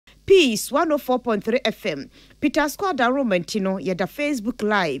Peace 104.3 FM. Peter Squad Romantino yeda Facebook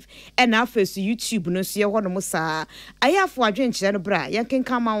Live and our face YouTube no see one musa. I have for adventure bra yankin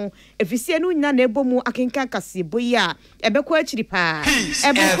kama if you see no na nebomu akinka kasi boya ebekwa chiripa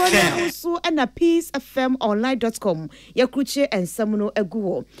ebekwa usu and a peacefmonline.com yakruche and samuno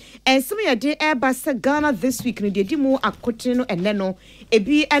eguo and some ya de Airbus Ghana this week no de dimu akotino eneno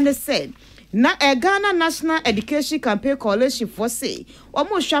ebi and said na Ghana National Education Campaign Coalition for say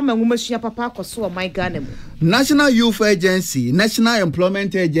omo hwama nwumasua papa akoso o my Ghana mu National Youth Agency, National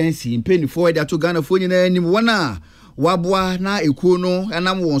Employment Agency, Penny for that to Ghana for wana wabwa na ekuno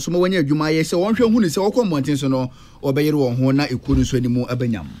anam won so wanya adwuma ye se wonhwe hu ni se wokọ monten so no obeyere won ho na ekuno so animu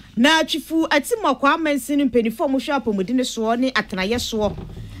abanyam na twifu atimokwa amansin mpenifo mo hwa apomudine so ne atenaye so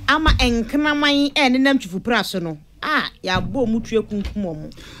ama enkenaman enenam twifu pra so no ya bo mutue kunkum mo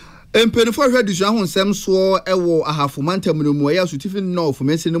Empenifo hwe disu ahonsem so ewo ahafo mantam no mu ya sutifin no fo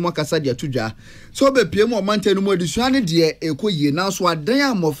mensin no akasa de atudwa so obepie mu mantam no mu disu ane de ekoyie na so adan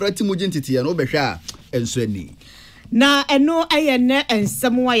amofra timuji ntete no behwe a enso ani na eno ayene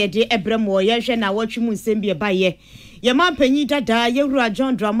ensem ye de ebremo ye hwe na watwi mu nsem bie baye ye mampanyi dada ye wura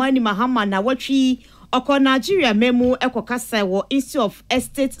John Dramani Mahama na watwi oko Nigeria memu ekokasa wo Institute of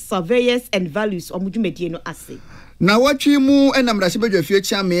Estate Surveyors and Values omudwumedie no ase na watwi mu enamrahye badwafie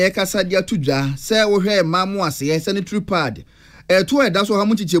chia me kasa dia tudwa se wo hwe mamu ase sanitary pad to eda so ha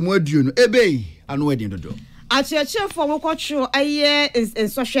mu chichemu aduo no ebei ano edin dodo achiachefo wokotro aye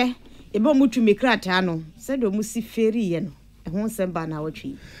ensohwe ebe mutu mikrata no se do musi feri ye no ehon semba na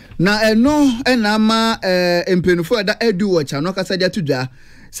watwi na eno enama empenufo eda edu wacha no kasa dia tudwa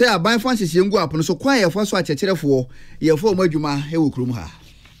se aban fa hyehye ngu apono so kwan ye fa so achecherefo ye fa o madwuma e wokrum ha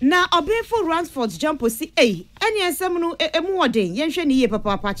na obefo Ransford jump si eni ensem no emu woden yenhwe ne ye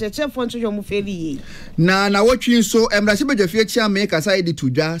papa chechefo nto yo mu feli na watwi so emrahye badwafie chia me kasa edi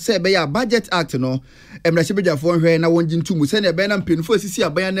tudwa se be ya budget act no emrahye badwafo hwe na wonji ntumu se ne be na mpenfo asisi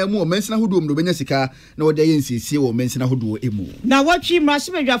aban na mu o mensina hodo mu benya sika na wode ye nsisi o mensina hodo emu na watwi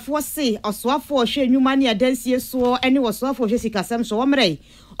emrahye badwafo se osoafo hwe nwuma ne adansie so ene osoafo hwe sika sam so womrei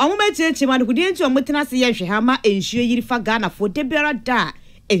omomecheche man kudie nti omutena se ye hwe ha ma enhue yirifa Ghana fo debiara da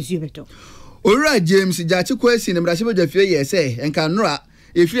ezubeto Ora James Jachi kwesi ne mrahye badwafie ye se enka nora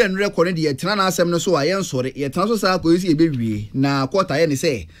efiri enure kone de yetena na asem no so a yensore yetena so sa akoyisi ebewie na kwota ye ne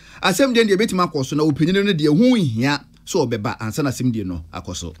se asem de betima akoso na opanyine no de hu hia so obeba ansa na asem de no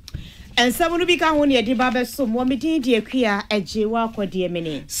akoso ensam no bi ka ho ne de ba beso mo medin de akua ajewa akode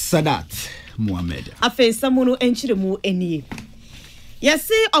mene Sadat Muhammad afen samuno enchiremu enie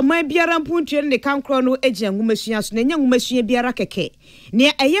yesi oman biara mpuntuere ne kankro no agya nwumasua so na nya nwumasua biara keke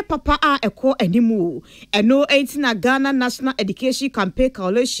ne eye papa a eko animu eno entina Ghana National Education Campaign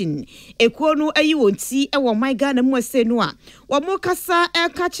Coalition eko no ayi wonti e wo man Ghana mu ase no a wo mo kasa e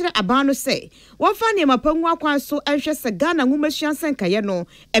ka kire abano se wo fa ne mapangu akwan so enhwe se Ghana nwumasua senkaye no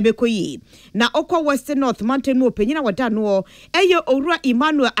ebekoyi na okwa West North Mountain no opanyina wada no eye owura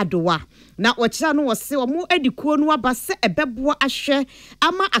Emmanuel Adowa na wachira no wose wo mo adikuo no abase ebeboa ahwe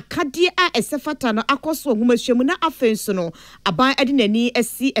ama akadie a esefata no akoso nwumasua na afenso no aban ade nani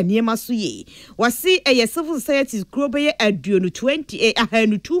asi aniema so ye wasi eye civil society group ye aduonu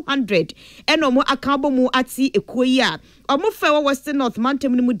 200 eno mo akabo mu ati ekoyi a omo fa West North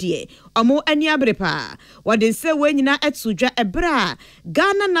Mountain mu die omo ani abrepa wode se wenyina etudwa ebra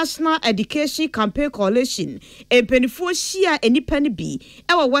Ghana National Education Campaign Coalition empenifo hia enipa ne bi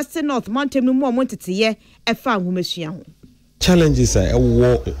ewa West North Mountain mu omo teteye efa nwumasua ho challenges are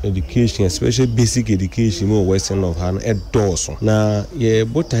war education, especially basic education in Western of Han doors. Na ye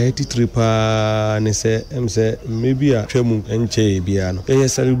botaheti tripa ne se maybe a tremu enche biano. Ye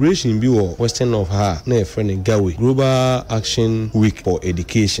celebration bi wo Western of Ha na friend Gawe Global Action Week for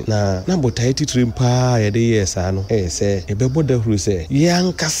Education. Na botaheti tripa ye de yesa no se e bebo da huru se ye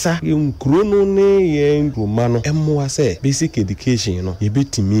ankasa ye nkrono ne ye nkromano emwa se basic education no ye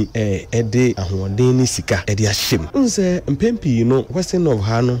betimi de ahoden ni sika e de ahyem. Nse MP no Western of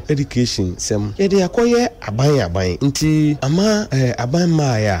Hano education sem ye de akoye aban nti ama aban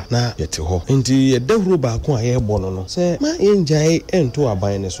maaya na yete ho nti ye dawro ba ko aye bono no se ma enjai ento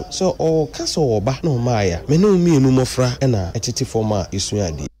aban ne so o kaso oba no maaya me no mienu mofra na etete forma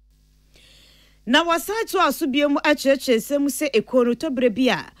isuade na wasato asubiem acheche sem se ekono tobre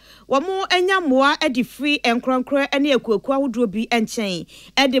bia wɔn anya mmoa de free nkronkro ne akuaku ahodoɔ bi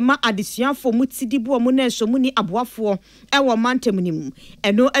nkyɛn de ma adesuafo mu ti di bo mu na nso mu ni aboafo wɔ mantam nim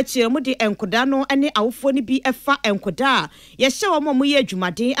ɛno akyire mu de nkoda no ne awofo no bi ɛfa nkoda a yɛhyɛ wɔn mu yɛ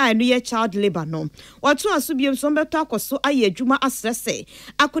adwumaden a ɛno yɛ child labor no wɔto aso bi nso bɛtɔ akɔso ayɛ adwuma asrɛsɛ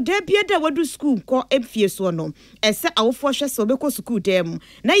akoda bi da wadu school kɔ efie so no ɛsɛ awofo hwɛ sɛ obɛkɔ school dam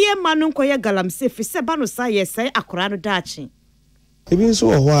na yɛ ma no nkɔyɛ galamse fi sɛ ba no sa yɛ sɛ akora no daakye ebi nso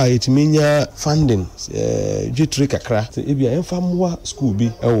wɔ hɔ a yɛtumi nya funding dwetire kakra ebi a ɛmfa mmoa school bi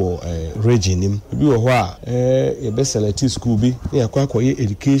ɛwɔ region nim ebi wɔ hɔ a yɛbɛselect school bi na yɛakɔ akɔyɛ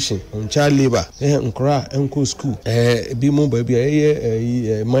education on child labor nkora ɛnkɔ school ebi mu baabi a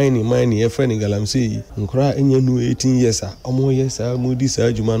ɛyɛ mining yɛfrɛ ne galamsey yi nkora ɛnyɛ no 18 years a ɔmo yɛ saa mo di saa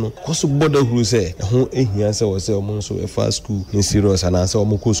adwuma no kɔso bɔda huru sɛ ɛho ehia sɛ wɔ sɛ ɔmo nso ɛfa school ne serious anaasɛ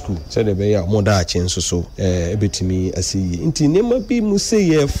ɔmo kɔ school sɛ de bɛyɛ a ɔmo daakye nso so ɛbɛtumi asi yi nti nema bi mu sɛ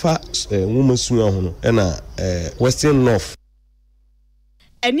yɛfa nwoma sua ho no ɛna Western North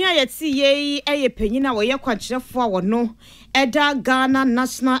ɛni a yɛte yɛyi ɛyɛ panyin a wɔyɛ kwankyerɛfoɔ a wɔno ɛda Ghana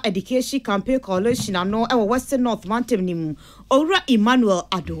National Education Campaign Coalition ano ɛwɔ Western North mantam nim Owura Emmanuel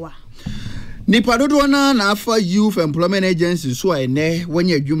Adowa nipa dodoɔ na afa Youth Employment Agency so a ɛnɛ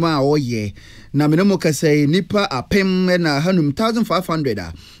wɔnyɛ adwuma a wɔyɛ na menemo kasɛ nipa apem na hanum 1500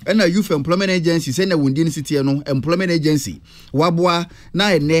 a na Youth Employment Agency sɛ na wundi ne sitie no Employment Agency waboa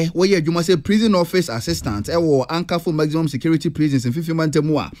na ɛnɛ wɔyɛ adwuma sɛ Prison Office Assistant ɛwɔ Ankafo Maximum Security Prisons in Fifi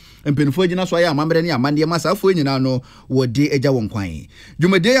Mantamu a mpenfo gyina so ayɛ amambre ne amande ma saafo nyina no wɔde agya wɔn kwan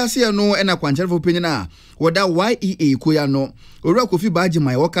dwumade ase no na kwankyerefo panyin a wɔda YEA koya no Owura Kofi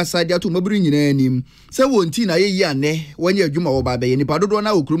Bagyemai wɔkasa de ato mabiri nyina anim sɛ wɔnti na yɛyi anɛ wɔnyɛ adwuma wɔ baabɛyɛ nipa dodoɔ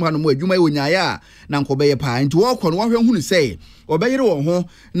na okurum hanom adwuma yɛ onyaaya na nkɔbɛyɛ paa nti wɔkɔ no wɔhwɛ hunu sɛ ɔbɛyere wɔn ho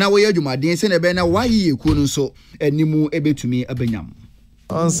na wɔyɛ adwumaden sɛ na ɛbɛn na YEA kuo no nso animu ebetumi abɛnyam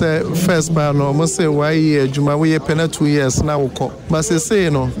on say first ban no mo say why year juma we pena 2 years na woko but say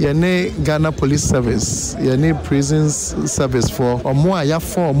no ye ne Ghana Police Service ye ne Prisons Service for omo a ya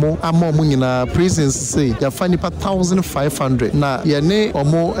form ama omo nyina prisons say ya fa nipa 1500 na ye ne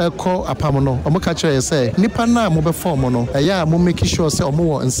omo ekọ apam no omo ka kire say nipa na mo be form no ya mo make sure say omo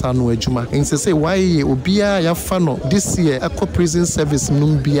wo nsa no adwuma nse say why ye obia ya fa no this year ekọ prison service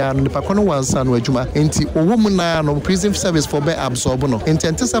num bia no nipa kono wansa no adwuma enti owo mu na no prison service for be absorb no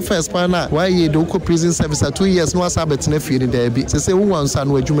Tentisa first pana why ye do prison service at 2 years no asabet na fie there bi say who wants an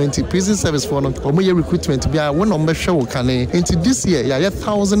adwuma prison service for no omo ye recruitment bia won on be hwe wo kane into this year ya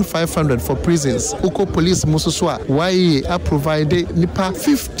 1500 for prisons uko police muso so a why ye a provide nipa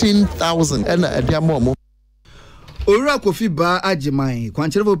 15000 and adiamo Owura Kofi Bagyemai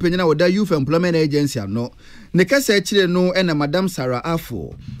kwankyerefo panyin a wɔda Youth Employment Agency ano ne kasa akyire no na Madam Sarah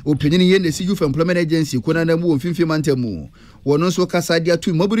Afo opanyin ye ne si Youth Employment Agency kona na mu mfimfim mantamu wɔno nso kasa de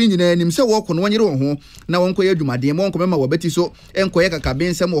atu maburi nyina anim sɛ wɔkɔ no wɔnyere wɔn ho na wɔnkɔyɛ adwumaden ma wɔnkɔmema wɔbɛti so ɛnkɔyɛ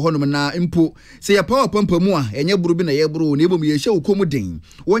kakabensɛm wɔ hɔnom na mpo sɛ yɛ power pampamu a ɛnyɛ buru bi na yɛ buru na ebom yɛ hyɛ ukomu den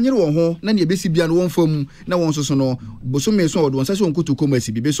wɔnyere wɔn ho na ne ebesi bia no wɔn fam na wɔn nso so no bosome so wɔde wɔn sɛ wɔn kotu komu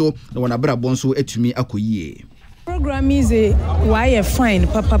asi bibi so na wɔn abrabɔ nso atumi akɔyie Program is why you fine,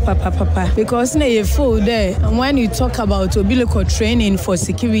 papa, because now you full there. And when you talk about umbilical training for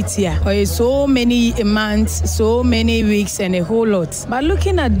security, so many months, so many weeks, and a whole lot. But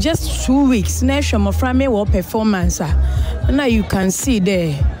looking at just 2 weeks, national frame or performance, now you can see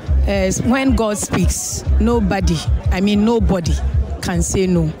there, when God speaks, nobody can say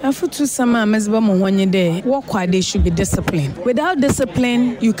no. Afutu sama amezba mo wanye there. Work where they should be disciplined. Without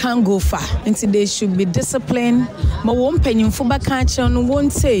discipline, you can't go far. Until they should be disciplined. Ma won penyimfo ba kan che no won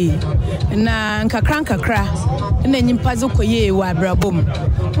say na nkakra na nyimpazo koye wa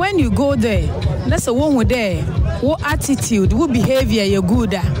brabom. When you go there, that's a one there. What attitude, what behavior you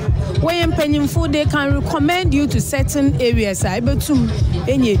good at. When penyimfo they can recommend you to certain areas. I betum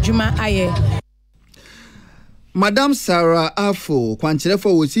enye juma aye. Madam Sarah Afo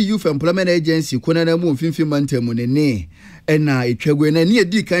kwankyerefo wo si Youth Employment Agency kona na mu mfimfim mantamu ne na etwagwe na ne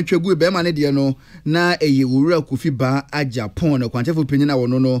edi kan twagwe be ma ne de no na eye Owura Kofi Bagyemai na kwankyerefo penyina wo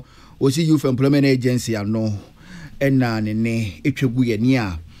no wo si Youth Employment Agency ano na ne etwagwe ne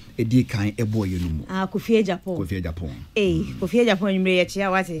a edi kan ebo ye no mu Kofi Bagyemai Kofi Bagyemai nyimre ye chia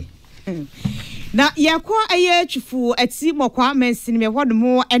wate na yakwa aye chufu ati mokwa mensin me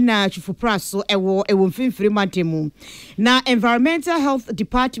hodomo na chufu praso ewo mfimfiri mantemu na Environmental Health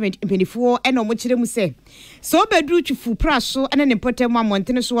Department impenifuo na omochiremu se so bedu chufu praso na ne potemu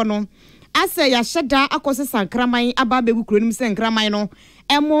amontene so no asa ya hyeda akose sankraman aba begu kuronum se nkraman no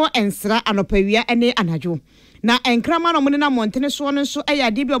emo ensra anopawia ne anadwo na enkraman no na montene so no so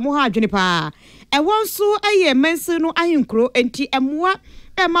aya de bi omo ha adwene pa ewon so aye mensin no ahinkro enti emoa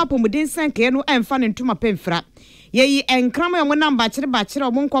ma pomuden sanke no emfa ne ntoma pemfra yeyi enkrama yo namba kyere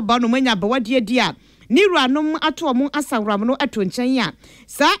omo nkwa no manya bawade dia ni ruanom ato omo asawram no ato nkyɛn ya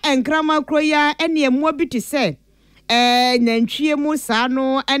sa enkrama kroya ene emu bi te se nantwie mu sa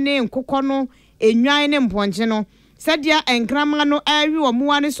no ene nkokɔ no enwan ne mponje no sadia enkrama no awi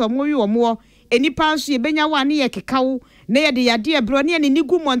omo ane so omo wi omo enipa nso yebenya wa ne yekekawo na yede yade ebro ne ni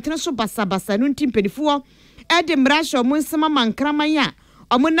gu montene so basabasa no ntimpedifuo ede mrasho mu nsema mankrama ya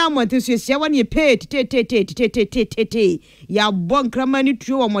omuna montesu esia wa ne pe tete ya bon krama ni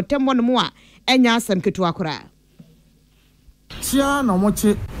tuo wo motembo no mu a enya asam ketu akora tia na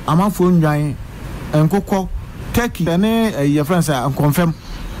moche amafo nwan enkokɔ turkey ene your friends confirm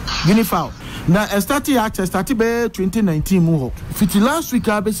guinea fowl na started actually started by 2019 mu ho fiti last week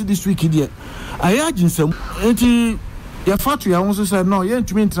abesi this week there aya jinsam enti ya fatu ya won so say no ye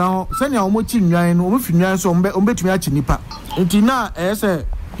ntumi ntra ho sani a omochi nwan no omofi nwan so ombetumi achi nipa enti na say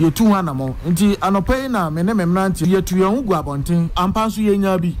ye tu hana mo enti anopai na mene memnanti ye tu ye hu abonten ampa so ye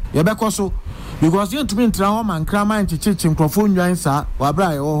nya bi ye bekoso because ye ntumi ntra ho man krama nchichichi nkrofo nwan sa wa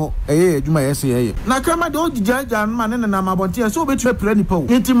bra ye ho eye adwuma ye se ye na krama de ogijaja no mane na mabonten so obetumi pra nipa o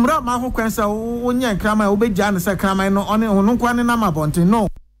enti mra ma ho kwansa onye krama obegja ne se krama no one hono kwa ne na mabonten no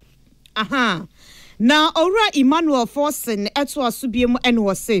aha na owura Emmanuel Forsen eto asubiem ene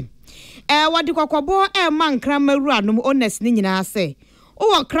wo se wadi kwakwabo man krama rua no honest ni nyina se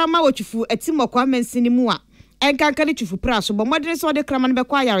o krama wochufu etimokwa mensini mu a enkankale chufu praso bo modere so de krama no be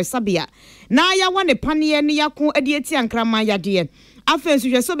kwa yare sabia na ya wone panie ne yako ade eti ankrama yade afensu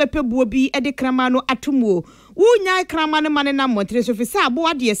hwe so bepebuo bi ede krama no atomuo wunya krama no mane na montere so fisa abo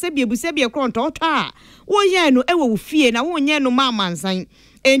ade se bie kronto otwa wo ye no ewo wo fie na wo nye no mamansan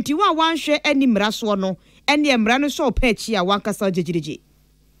enti wa wanhwe ani mraso no ene mra no so pachi a wankasa jejirije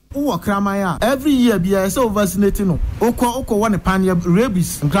wo krama ya every year bia say vaccinating no okọ one pania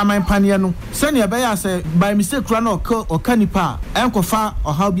rabies krama pania no send e be ya say by mistake kra no okanipa enkofa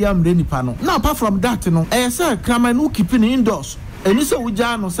oha bia mre nipa no now apart from that no say krama no keeping indoors eni say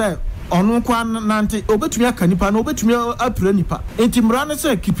wuja no say onu kwa nante obetumi akanipa no obetumi apre nipa enti mra no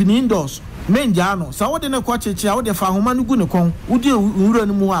say keeping indoors menja no sa wode ne kwacheche a wode fa homa no gu ne kon wode nwura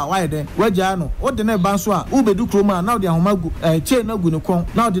no mu a waye den waja no wode ne ban so a ubedu kroma na wode homa gu che na gu ne kon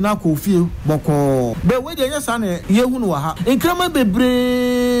na wode na kofie boko be wode nya sa ne yehu no wa ha nkrama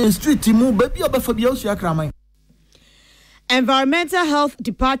bebre street mu ba bi obafa bia osu akraman Environmental Health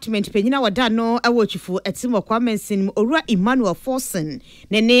Department penyina wada no awochifu etimokwa mensin owura Emmanuel Forsen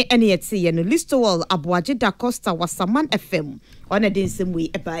nene ene yeti ye no Listowell Aboaje da Costa Wasaman FM ona densemwe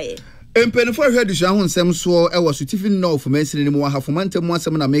ebae Empenfo hwedusu ahonsem so ewo Sutifin North mensini mu ahafomanta mu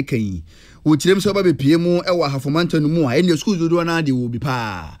asem na mekan wo kirem so ba bepie mu ewo ahafomanta no mu a ene schools do na de wo bi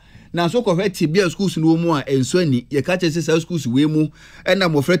pa na so ko hweti bia schools no mu a enso ani ye ka chese sa schools we mu ena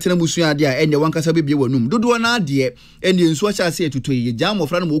mofra tena musu ade a ene wankasa bebie wanum dodo na ade ene enso acha se etuto ye jam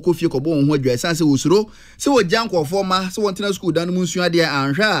mofra no mo kofie ko bo ho adwa sanse wo suro se wo jam kofo ma se won tena school dan musu ade a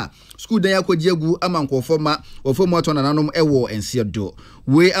anhwa school dan yakogiegu ama nkofo ma ofo ato nanom ewo ensiedo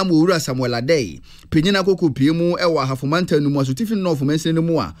we amowura Samuel Adey penyina kokopie mu ewo ahafomanta no mu Sutifin North mensini no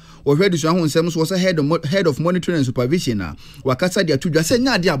mu a wo hwedusu ahonsem so was head of monitoring and supervision a wakasa de atudwa se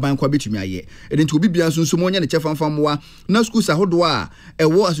nya ade aban kwa betumi aye edenti obi bia nso mo nya ne chefamfamwa na schools ahodo a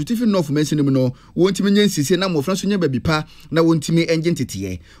ewo Sutifin North mensini mu no wontimi nya nsisi na mofra so nya babipa na wontimi engine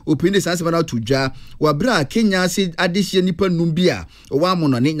tetiye opinde sanse bana tudwa wabra Kenya se adehie nipa num bia wa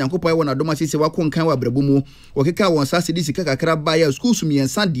amono ne nyankopɔ ewo na doma sese wakonkan wa brabu mu wakeka won sase di sika kakra ba ya schools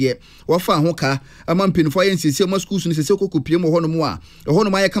miensa de wafa ho ka ama mpinfo aye nsisi ma schools ni sese kokopie mu hono mu a hono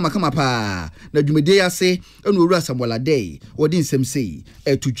ma ye kama pa na dwumede ya se enu owura Samuel Adey wodi nsem sei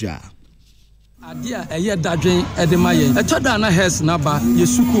etudwa adia eye dadwen edema yen etoda na hes na ba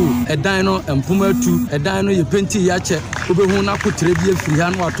yesuku edan no empoma atu edan no ye penti ya che obehu na kotre bi afiri ha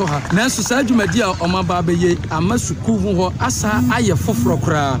no ato ha na so sa dwumadi a omaba beye amasuku hu ho asa aye foforo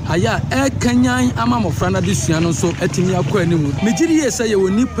kra aya ekanyan ama mofra na de sua no so atimi akọ animu mejiri ye se ye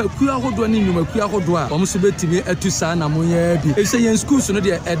woni paku ahodo ne nyumaku ahodo a omso betimi atu sa na monya bi ese yen schools no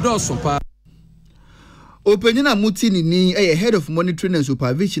de edoso pa Openyina Mutini ni head of monitoring and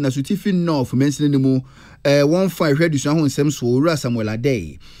supervision na Sutifin North mensini mu one fine hwedusu ahonsem so owura Samuel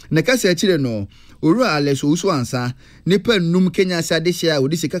Adey na kasa akire no owura Alex Ousu ansa nipa num Kenya sade hia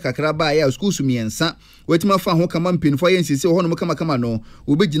odisi kakra ba ya schools miensa wetima fa ho kama mpinfo ye nsisi ho no kama no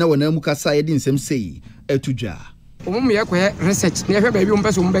obegina wona mu kasa ye di nsem sei etudwa Omo ye kwe research ne hwe ba bi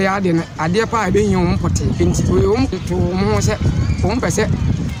umpeso mbe ya ade pa ebe yin umpote enti we to mo se umpese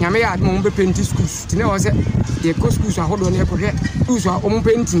nyame ya admo mo be penti schools tine wo se ye ko schools ahodo ne ko hwe schools a mo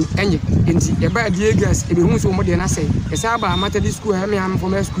penti enye enti ye ba die gas e be hu so mo de na sei e sa ba Methodist school ha me am for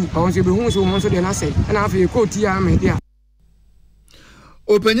my school awon se be hu so mo so de na sei na afi ko ti ya me dia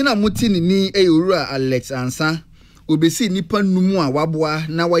Openyina mutini ni Ewura Alex Ansa obesi nipa numu a waboa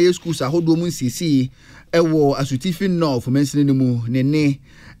na waye schools ahodo mu nsisi ewo Asutifi North mensini ni mu ne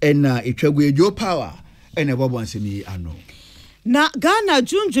ena etwagu ejo power ena bobo nsemi ano na Ghana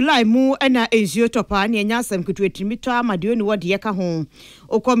June July mu ena enzio topa ne nya asem kutu etimito amadio ni wode yeka ho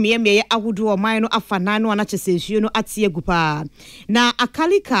okomie ahudu oman no afana no anachese nsuo no atie gupa na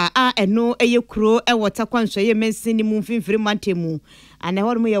akalika a eno eyekuro ewota kwanso ye mensini mu mfimfiri mantemu ana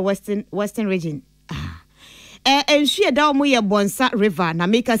hɔ mu ye western region ensuo da mu ye Bonsa River na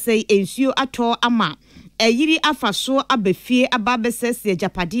make say ensuo ato ama eyiri afaso abefie ababesese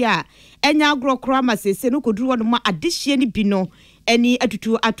japade a enya agrokro amasese no koduru no ma adehie ni bi no eni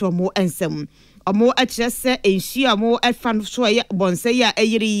atutu atomo ensem omo akyerese ensuo amo efan so ye Bonsa ya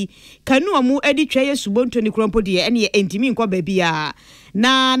eyiri kanu omo edi twaye subonto ni krompo de ene entimi nkwa babia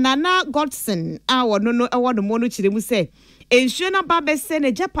na Nana Godson a wono no ewodo mo no kiremu se ensuo na babese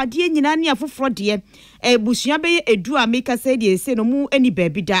ne japade nyina ne afoforo de ebusua beye edu ameka se de ese no mu eni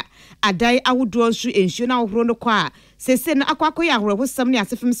babida adai awodo nso ensuo na ahoro no kwa sese na akwakoya ahoro hosam ne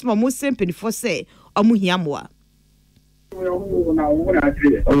asefem sema mo sempenifo se omu hiamoa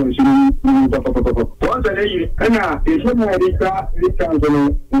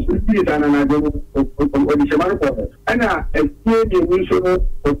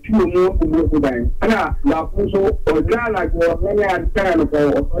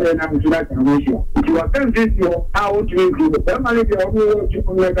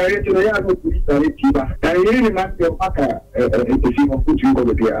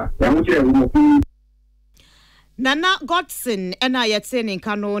Nana Godson ena yetsene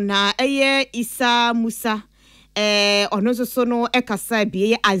kano na eye Isa Musa ono so no ekasa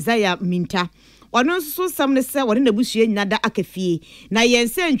bie Isaiah Minta ono so sam ne se wone nabusue nyada akafie na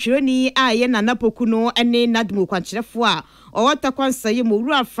yense ntwereni a ye Nana Poku no ene nadmo kwankyerefo a owata kwansaye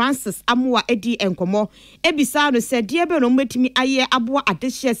Mowura Francis Amoa edi enkomo ebisa no se de be no metimi aye aboa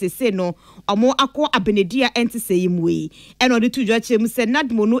adehye sese no omo akọ abenedia entise yimwe eno de tujo chem se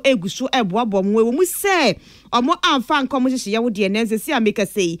nadmo no egusu eboabo mwe mu se omo amfa nkom hyehye yawo de nense si ameka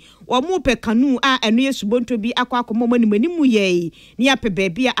sei omo pe kanu a eno yesubonto bi akọ akomo manimu ye ni ape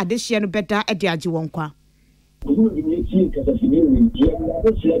baabi a adehye no beda ede age wonkwa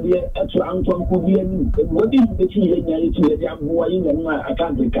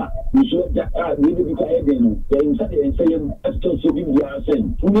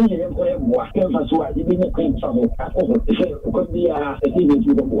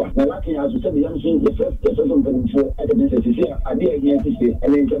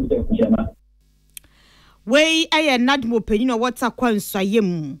Wey aye nadmo penyino wata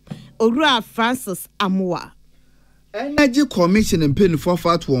kwansayem Owura Francis Amoa Energy Commission mpeni for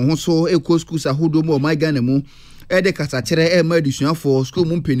fat won ho so eco schools ahodo mu o my Ghana mu de kasa kire ma adusuafo school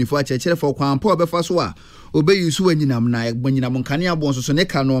mu mpeni for akere for kwan pa obefa so a obeyisu wanyinam na egbanyinam nkane abon so ne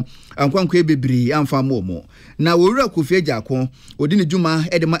ka no ankwankwa ebebiri amfa mo na Owura Kofi Agyako odi ne djuma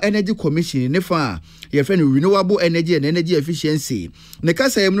de ma Energy Commission ne fa ye friend renewable energy and energy efficiency ne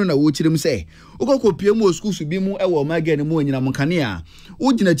kasa yem no na wo kirem se ukokopie mu schools bi mu ewo ma Ghana mu wanyinam nkane a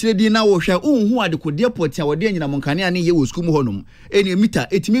ugina kiredi na wo hwa unhu adekode poti a wode anyinam nkane a ne ye wo school mu honum eni mita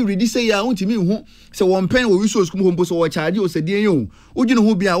etimi redi se ya untimi hu se won pen wo wiso school mu hompo so wo charge o se die yu ugina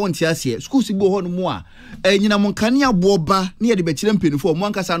hu bia won tiase schools bi honum a anyinam nkane aboba ne ye de be kire mpenifo mo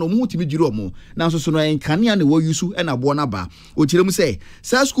ankasa no mu timi jiro mo na so so no nkane a ne wo yusu e na bo na ba o kirem se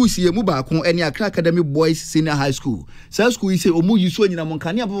sa schools ye mu ba ko eni Accra Academy Boys Senior High School sa school se o mu yusu anyinam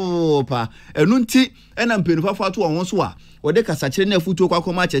nkane abopa enu nti e na mpenifo fa to won so a wode kasa kire na futuo kwa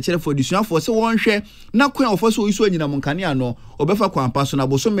koma kire for disuafo se won hwe na kwan ofo so yusu anyinam nkane ano obefa kwampa so na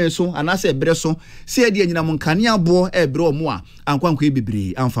bosome so anase ebre so se e de anyinam nkane abo ebre o mo a ankwankwa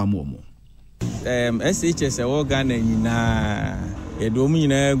ebibiri amfa mo mo SHS Ghana nyina edomu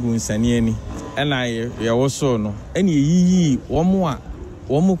nyina gu nsane ni ena ye wo so no ene yiyi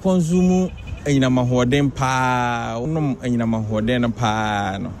wo consume anyina mahoden pa wonom anyina mahoden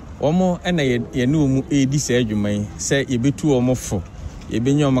pa no wo ena ye ne mu edi se adwuman se ye betu wo fo ye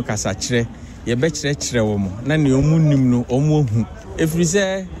benye wo kasa kire ye be kire wo na ne omu nim no omu ohu efiri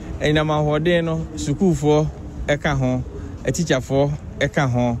se anyina mahoden no sukufo eka ho atichafo eka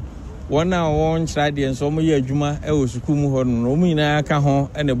ho wona won chradie nso mo ye adwuma e wo suku mu ho no mo nyina ka ho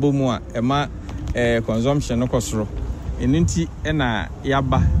e na bomu a e ma consumption no kosoro eninti e na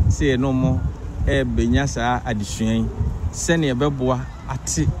yaba se no mo e benya saa adesuan se ne beboa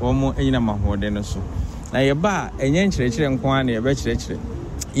ate wɔn anyina mahoɔden no so na yɛba ɛnyɛ nkyerɛkyerɛ nko ara na yɛbɛkyerɛkyerɛ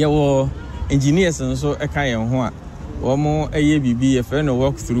yɛwɔ engineers nso ɛka yɛn ho a wɔn ɛyɛ biribi yɛfrɛ no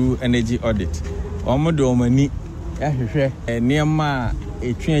work through energy audit wɔn de wɔn ani ahwehwɛ nneɛma a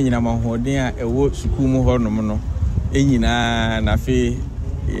ɛtwe anyina mahoɔden a ɛwɔ sukuu mu hɔ nom no ɛnyinaa na afei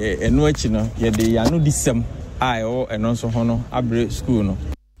ɛno akyi no yɛde yɛano di sɛm a ɛwɔ ɛno nso ho no abrɛ sukuu no.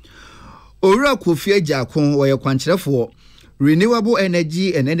 Owura Kofi Agyakon wɔyɛ kwankyerɛfoɔ Renewable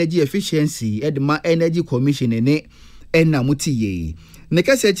Energy and Energy Efficiency Edma Energy Commission ne ɛna mutiye ne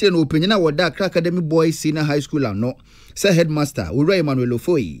kase kyerɛ no opanyina wɔda Accra Academy Boys Senior High School ano sɛ headmaster Owura Emmanuel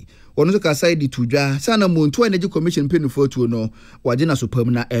Ofoyi wɔno so kasa di tudwa sana Monto Energy Commission penufo tuo no wagye so pam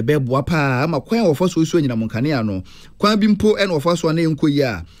na ɛbɛboa pa ama kwan wɔfa so so nyina monkane ano kwan bi mpo ɛna wɔfa so na enko yi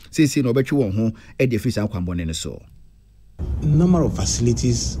a sesi na ɔbɛtwe wɔn ho ɛde afisa kwanbɔne ne so. Number of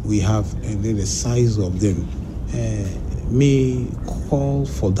facilities we have and then the size of them may call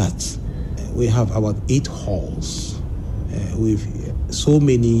for that. We have about 8 halls with so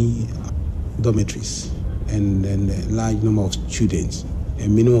many dormitories and a large number of students, a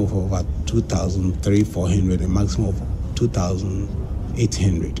minimum of about 2,300-400, a maximum of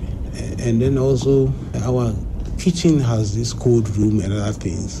 2,800. And then also our kitchen has this cold room and other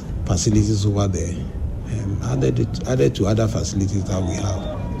things, facilities over there. Added to other facilities that we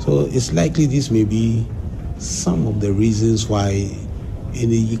have. So it's likely this may be some of the reasons why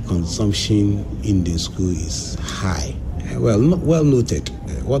energy consumption in the school is high. Well noted.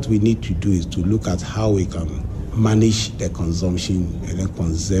 What we need to do is to look at how we can manage the consumption and then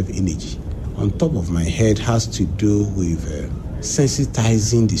conserve energy. On top of my head has to do with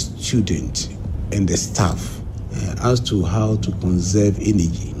sensitizing the student and the staff as to how to conserve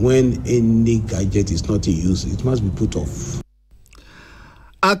energy. When any gadget is not in use, it must be put off.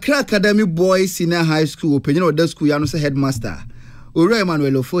 Accra Academy Boys Senior High School, opinion of the school, Yano headmaster, Owura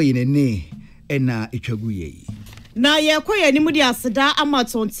Emmanuel Ofoyi ne ena itwaguye. Na yekoye ni mudi aseda ama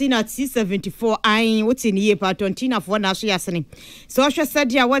tontina T74 ayin wote ni ye pa tontina fo na so yasene so hwe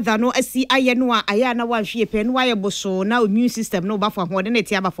sadia weather no asi aye no a aya na wanhwe pe no aye boso na immune system no ba fo ho de na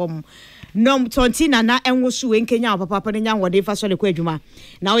ti aba fom nom tontina na enwosu we Kenya papa ne nya wode fa so le kwa adwuma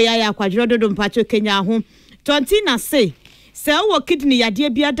na wo ya akwadro dodo mpacho Kenya ho tontina se wo kidney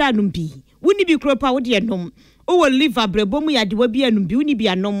yade bia da no bi woni bi kropa wo de nom o liver brebo mu yade wa bi anum bi woni bi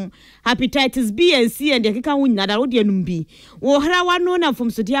anom hepatitis B and C and the keka wo nyina da wo de anum bi wo hra wa no na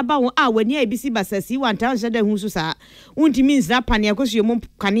fom so de aba wo a wani abisi basasi 1000 da hu so sa untimi nzra pane akosuo mu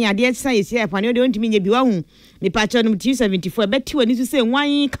kane ade san yesi pane de untimi nya bi wa hu ni pacho no T74 beti wani so se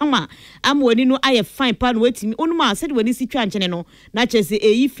nwan kama am wani no aye fine pa no watimi onuma se de wani si twa nkyene no na chese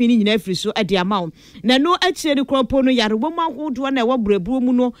eyi fini nyina afiri so ade ama wo na no akire de kropo no yarebo mu ahodo na e wo brebuo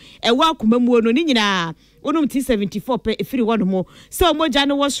mu no e wo akoma mu no ni nyina onum T74 pe efiri wono mo so moja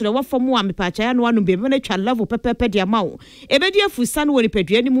no wo soro wo fom wa mepacha ya no anu be na twa level pepepe de ama wo ebedi afusa no woni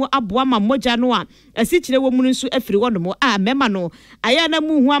padua ni mu aboa ma moja no a asikire wo mu nso efiri wono mo a mema no aya na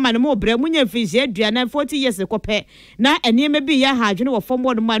mu hu ama no mo bra mu nya fizi aduana 40 years kope na enema bi ya ha adwene wo fom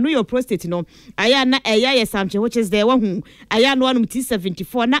wono ma no your prostate no aya na eya ye samche which is there wo hu aya no anum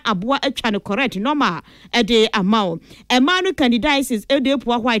T74 na aboa atwa no correct normal e de ama wo ema no candidiasis e de pu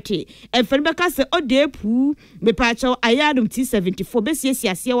white e fere beka se o de pu me pacho ayadum T74 besiesi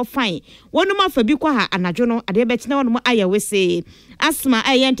ase wo fine wonu ma fa bi kwa ha anadwo no ade be kine wonu aya wese asma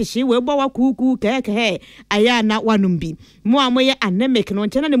ayente hye we bo wa kuku keke aya na wanum bi mo amoye anemic no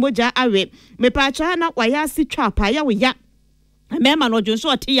nchena ne moja awe me pacho na waya si twa pa ya wo ya mema no dwonso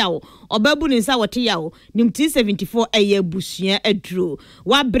ote yawo obabu ni nsa wote yawo nim T74 eye busua aduro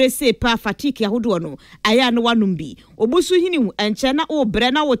wa brese pa fatigue ahodo no aya no wanum bi obusu hini enche na o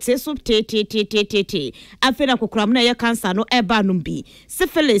bre na wote so te afena kokram na eye cancer no eba num bi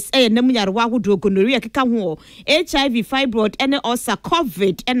syphilis eye nam yarwa ahodo gonorrhea keka ho HIV fibroid ene ulcer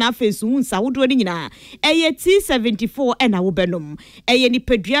covid ena afensu hunsa ahodo ni nyina eye T74 ena wo benom eye ni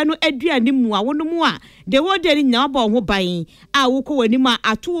padua no aduane mu a wonom a de wode ni nya ba ho ban a woko wani ma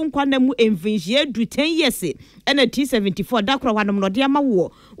ato nkwa na mu envinjie du 10 years ena T74 dakro wanom no de ama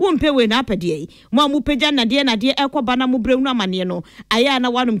wo mpe we na apede mo amu peja na de ekoba na mu brenu amane no aya na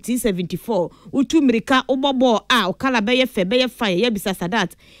wanom T74 utu mirika obobo a okala beye fa ye bisa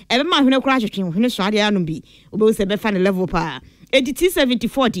sadat ebe ma hwene kura hwetwe hwene so ade anom bi obo se be fa ne level pa edi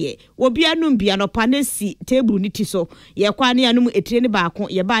T74 de obi anum bia no pa na si table ni ti so ye kwa ne anum etire ne baako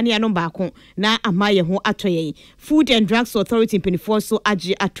ye ba ne anum baako na amaye ho atoye Food and Drugs Authority penifo so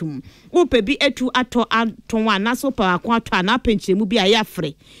agi atum upe bi etu ato atonwa na so pa akwa ato na penche mu bi aye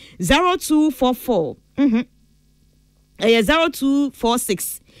afre 0244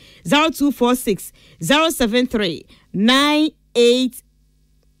 0246 073 988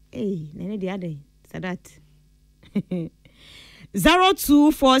 Hey, nene the other. Sadat.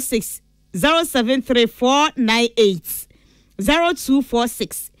 0246 073498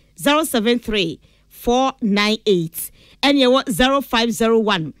 0246 073498 and you want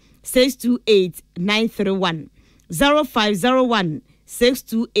 0501 628 931 0501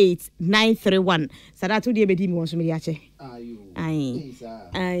 628-931. Sadatu di ebedi mi won so me yache.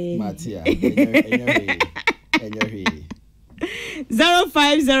 Ayi. Matia.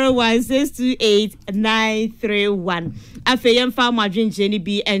 0501-628-931. Afe yem fa madwinje ni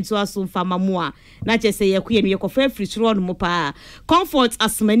bi ento aso fa mamua. Na chese ye kuye no ye kofa free suro no mo pa. Comfort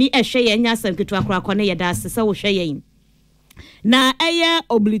asmani ehwe ye nya asem ketu akora kone ye da asese wo hwe ye. Na eye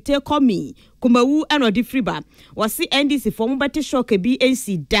oblite komi kumawu anodi friba wasi NDC for mbate shock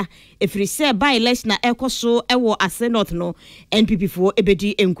BNC da efrise by election na ekoso ewo ase north no NPP for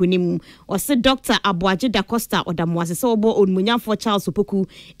ebedi enkunim wasi Dr. Aboaje da Costa odamwase se obo onmunyafo Charles Opoku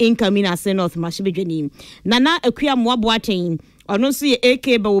incoming ase north mashibedwani nana akua moaboaten ono so ye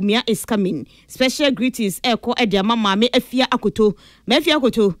AK Bawumia is coming. Special greetings eko ediama mame afia akoto. Mafia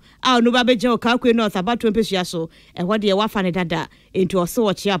akoto. No ba beje okakwe north about 20 years so. Ehwo de wafa ne dada into oso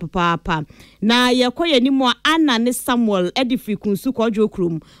wo chia papa. Na ye koye nimu Anna ne Samuel Edifri Kunsu ko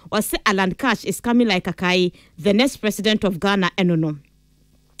Jokrum. Wase Alan Cash is coming like Akai, the next president of Ghana enono.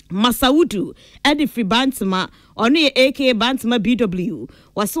 Masaudu Edifri Bantama ono ye AK Bantama BW.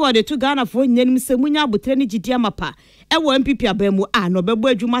 Wase wo de to Ghana for nyanim semunya butre ni gidia mapa. Ewo MPP abamu no bebo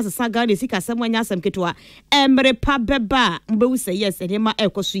adwuma sesa Ghana sika semwanya asem ketwa emre pa beba mbewu say yes enema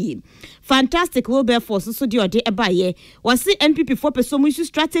ekoso yi fantastic will bear force so de ode ebaye wasi NPP for person issue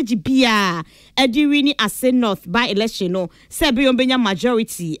strategy bia edi wini ase north by election no se be yombenya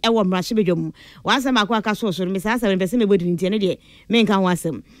majority ewo mrahye bedwom wasem akwa so so me say asem person me bodi ntie ne de me nka ho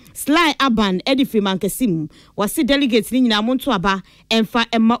asem Sly Aban edi Freeman Kesim wasi delegates ni nyina monto aba emfa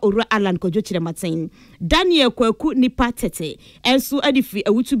emma Owura Alan Kojo Chirematen Daniel Kwaku ni patete enso adifri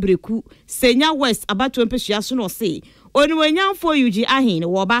awutu breku Senya West abato mpesua so no se onwenyan for UG ahin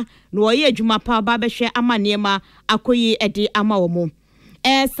wo ba no ye adwuma pa ba behwe amanema akoyi ede ama wo mo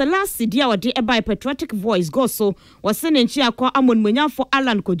Selasi dia wade eba patriotic voice go so wase nenchi akwa amonwenyan for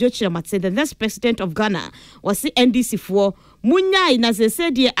Alan Kojo Chiremate the next president of Ghana wase NDC for munyai na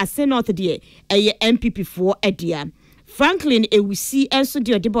sese die ase north die eye MPP for edia Franklin Ewusi enso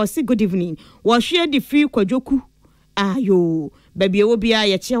de odeba si good evening wo hwe de free kwajoku ayo baby ewo bia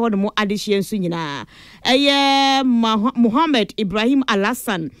ye che hono mo adehye enso nyina eye Muhammad Ibrahim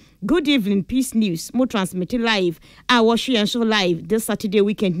Alassan good evening peace news mo transmit live wo hwe enso live this Saturday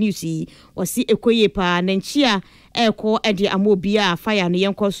weekend news wasi ekoye pa nanchia eko ede amobia fire no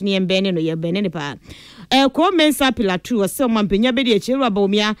yenkoso ne embene no yebene ne pa ko mensa pilatu wase omampenya be de echiru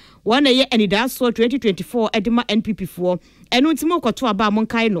abomia wana ye anidaso 2024 edema NPP for enu ntimo kwato aba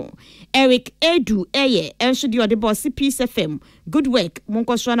monkai no Eric Edu eye enso de ode boss Peace FM good work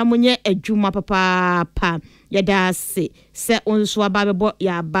monkoso na monye adwuma papa yada se onso aba bebo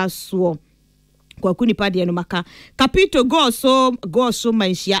ya baso kwa kuni pade no maka Capito go so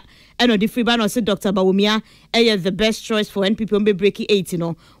manhia eno di free ban say Dr. Bawumia the best choice for NPP on be breaking 8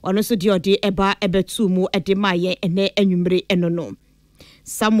 no ono so di ode eba ebetu mu ede maye ene anwumre eno no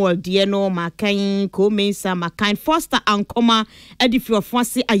Samuel Dieno Makan Komensa Makan Foster Ankoma Edifi of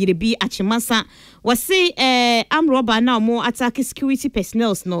Wasi Ayerebi Achimasa wasi amroba na mo attack security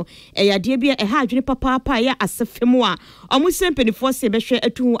personnel no ya de bia ha adwene papa ya asefemu a omo sempeni se behwe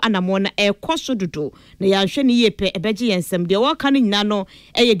atu anamo na koso dodo na ya hwe ne yepe ebeje yensem de wo kan nyina no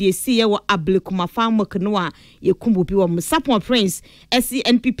ye de si ye wo ablekuma famok no a ye kumbu bi wo Sapon Prince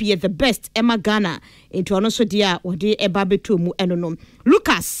SNPP the best Emma Ghana into ono so dia wo de eba beto mu eno no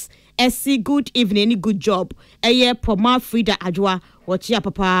Lucas good evening any good job Poma Frida Adwa wachia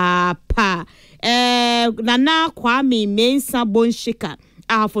papa Nana Kwame Mensa Bonshika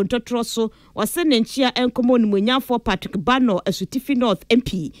afon totroso wase nenchia enkomo numunyafo Patrick Bano Esutifi North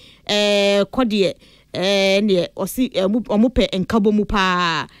MP kodie ne osi omupe enkabo mu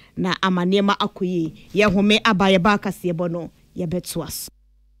pa na amanema akoyi ye home abaye ba kase bono ye betwas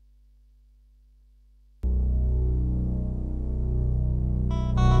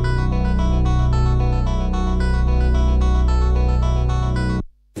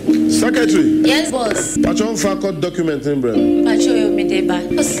Secretary. Yes, boss. Patron Fakot document in Brem. Patron Medeba.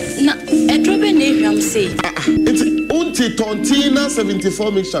 Na edrobe ne hwam say. It's unti tontina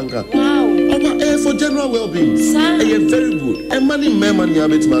 74 mix shanka. Wow. For general well-being. Sir. Very good. And money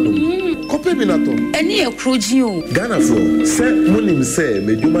abet madam. Ope binato. Any a crojio. Ghana for say monim say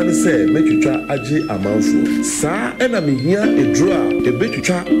medumani say metwitwa age amanfo. Sa ena mehia edro a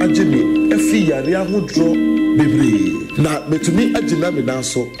ebetwitwa age me efi yare ahodro bebre. Na metumi agina me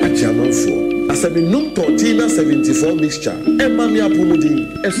nanso age amanfo. Asaminum tortina 74 mixture. Emma mi apomodi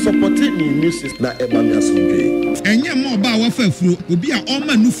e supported me music na Emma mi asomdwe. Enye mo ba wa fafuro obi a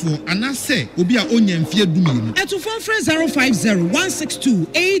oma nufo anase obi a onya mfie dumie. Eto phone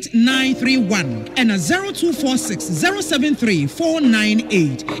 05016289931 and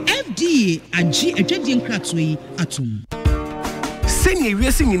 02460734998. FDA agi adwadi nkratoi atum. Senya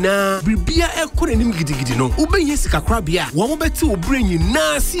wiase nyina bibia ekore nim gidigidi no ubenye sikakrabia wo mo beti obre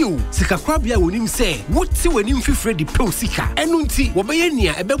nyina si o sikakrabia wonim se wote wanim fifre di pe sika enu nti wo beye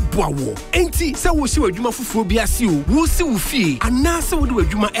nia ebeboa wo enti se wo hye wadwuma fufuro bia si o wo si wo fie anase wo de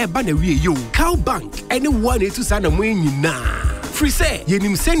wadwuma eba na wie yo Cow Bank ene wo na etu sa na mo nyina free say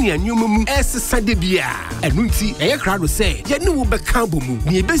yenim senia nyoma mu esesa de bia enu nti eye krado say ye ne wo be kambo mu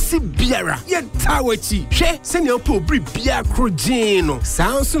ne ebesi biara ye tawachi hwe senia po obri bia kroje no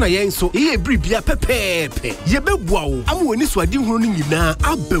sanso na yen so e bribia pepepe ye bebua wo am woni so ade hunu nyina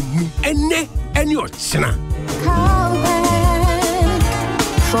abamu ene ene ochena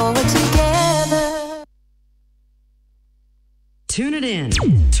forward together. Tune it in,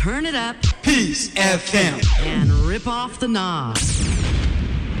 turn it up, Peace FM, and rip off the knob.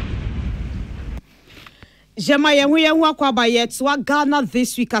 Jema yehu akwa ba yetwa Ghana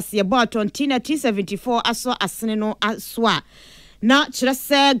this week as ye bought on 1974 aso asene no aswa na kyerɛ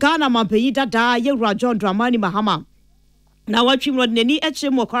sɛ Ghana mampanyi dada yɛwura John Dramani Mahama na watchim no nani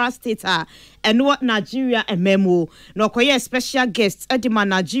echemu Kwara State a eno Nigeria ememo na okoye special guest edima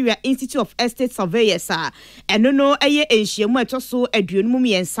Nigeria Institute of Estate Surveyors a eno no eye enhyiemu etoso aduonum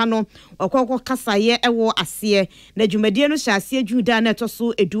miensa no okokọ kasaye ewo ase na dwumadie no hye ase juda na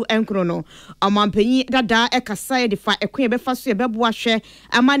etoso edu enkro no amampanyi dada ekasaye de fa ekwe befa so ebebo ahwe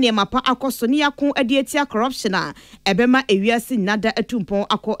amane mapa akoso ne yakon adietia corruption a ebema ewiase nada atumpon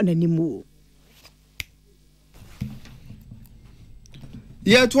akọ nanimu.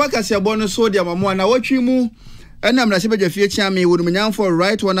 Ye to akase bono so dia mamo na watwi mu ena mra sebe jafie chiame wodumnyan for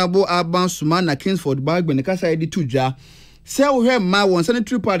right honorable Aban Suma na Kingsford Bagbe kasa edi tuja se wo hwe ma won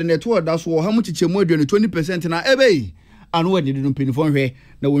sanitary pad na to da so ha mu chichemu aduane 20% na ebe anu wadi dum penifon hwe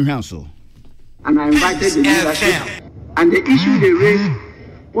na wo hwan so. And I invited the leadership, and the issue they raised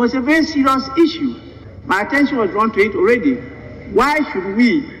was a very serious issue. My attention was drawn to it already. Why should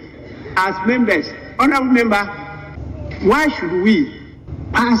we as members, honorable member, why should we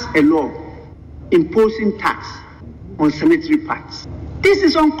pass a law imposing tax on sanitary pads? This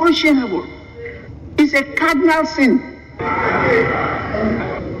is unconscionable. It's a cardinal sin.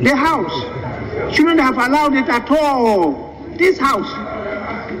 The House shouldn't have allowed it at all. This House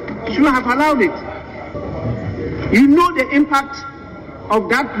shouldn't have allowed it. You know the impact of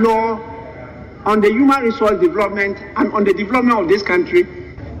that law on the human resource development and on the development of this country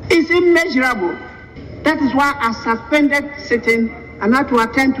is immeasurable. That is why I suspended sitting and not to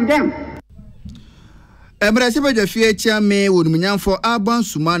attend to them. Emrasibe jafie chiame wodumnyan for Aban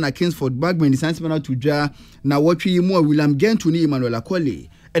Suma na Kingsford Bagman santimana tuja na watwi mu William Gentu ni Emmanuel Akole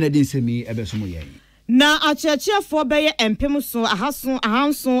ene din semi ebesomo yen. Na achiachiafo beye empem so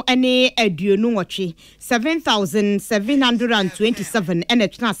ahanso ene aduonu nwotwe 7727 ene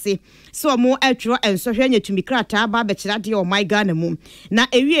twase so mo atwo ensohwe nyatumi krata ba bekira de o my Ghana mu na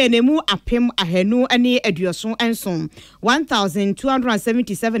ewie ne mu apem ahanu ene aduoso enson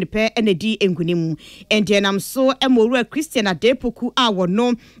 1277 pe ene di enkunimu endenam so emoru Christian Adepoku a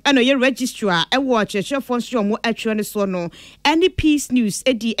wono eno ye registrar ewo achiachiafo nso mo atwo ne so no any Peace News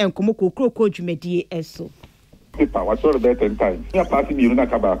edi enkomo kokroko dwumadie eso. Paper, what's all about 10 times? Yeah, party me, na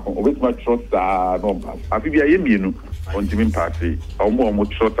kabako. Always my trust numbers. Afi bi aye mienu on Jimin party. Omo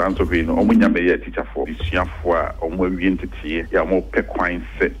trust answer be no. Omo nyame ye teacher for. Isuafo a omo awie ntetie. Ya omo pe kwan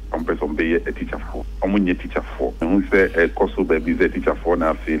se on person be ye teacher for. Omo nye teacher for. Who say koso baby ze teacher for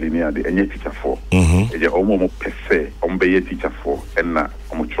na feel ni ade enye teacher for. Eje omo pe se omo be ye teacher for. Enna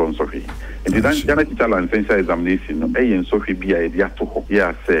omo trust of he. And the Ghana teacher license examination no eyen so fi bia e dia to ho.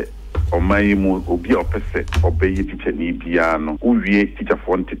 Ya say Omaimu obi opese obeye teacher ni bia no uwie teacher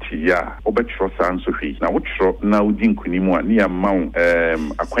for ntete ya obetro sanso hwi na wotro na udi nkunimu a ne amaw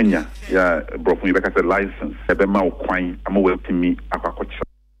akwanya ya brofo yebeka say license ebe ma okwan amawatimi akwakocha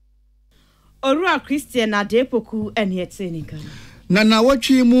Orua Christian Adepoku ene etenika na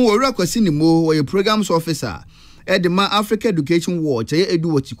watwi mu Orua Kwasi ni mo wo programs officer Edema Africa Education Watch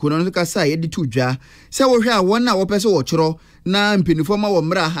edu watiko no kasa ye di tudwa se wo hwe a won na wo pese wo choro na mpinifo ma wo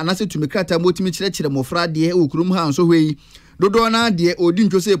mra anase tumikrata motimi kirekire mofra de okurum ha nso hwei dodo na de odi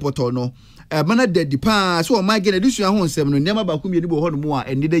ntwose poto no mana de dipa so o ma gene disua ho nsem no nema ba kumye ni bo ho no mu a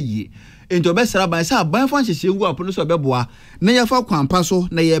eni da yie ento be sra ban sa ban fa hyehye ngu apono so beboa na ye fa kwampa so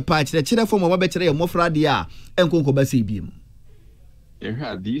na ye pa kire fo mo ba kire ye mofra de a enkonko ba se biem.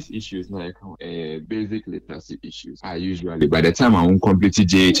 These issues like basic literacy issues are usually by the time I won't complete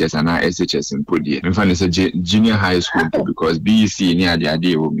JHS and SHS in Podium. In fact, it's a junior high school because BEC near the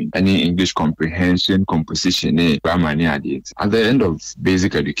idea will mean any English comprehension, composition, grammar near the at the end of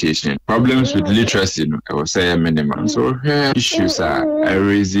basic education. Problems with literacy, I will say a minimum. So issues are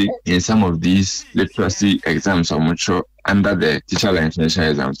raising in some of these literacy exams I'm sure under the teacher license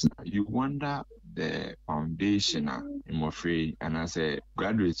exams. You wonder the foundation I'm afraid and as a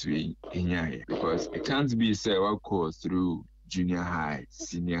graduate in here because it can't be say what course through junior high,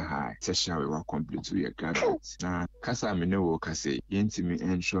 senior high, session we were complete to your graduate. Now kasa me no work say yentimi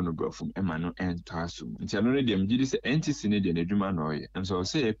ensure no bro from emano and tasum. Nti anone dem gidi say enti sine de nedwuma no ye. And so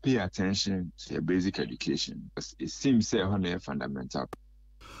say pay attention to your basic education because it seems say one fundamental.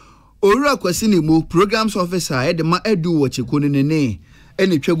 Owura kwasini mu programs officer e de ma edu wo chekoni ne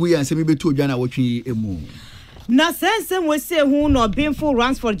eni twagu ya nsemi betu odwa na wotwe emu na sense we say hu no binful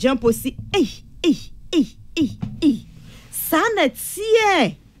runs for jump si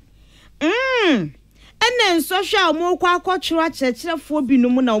sanatie enen social mo kwa akotwura kyerkyerefo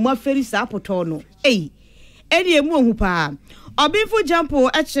binum na o ma feri sa apoto no eni emu ohu pa obinful jump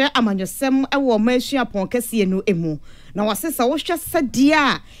e kire amanyosem e wo ma asua pon kase no emu na wasesa wo hwa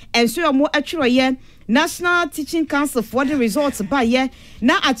sadia enso yo mo atwroye National Teaching Council for the results by ye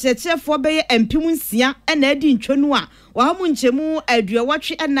na akyerkyerefo be empim nsia na adi ntwonu a wa mu nchemu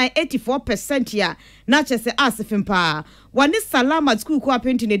aduawatwe na 84% ya na kyese asefimpa wani salama school ko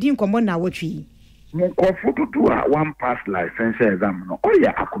apenti na di nkomo na watwi Nkofututu a one pass license exam no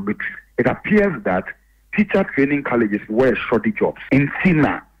oya akometri. It appears that teacher training colleges were shortage jobs in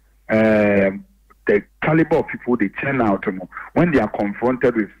Sina. The caliber of people they churn out when they are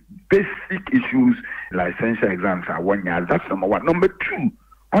confronted with basic issues, licensure exams are 1 year. That's number one. Number two,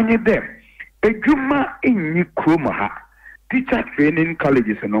 only them. Ejuma in Nikromaha, teacher training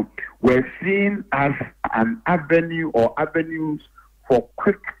colleges, were seen as an avenue or avenues for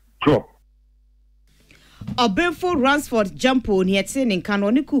quick job. Obefo Ransford Jumpo ni etsene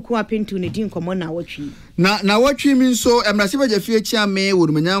nkano ni kuku apentu ne din komo na watwi na watwi min so emrasiba jafie chia me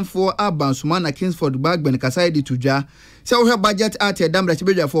wodumanyamfo abansoma na Kingsford Bagben kasai di tuja se wo hwe budget art edamra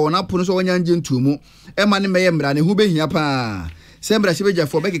chibejafo na pono so wanyanje ntumu ema ne meye mra ne hu behia pa se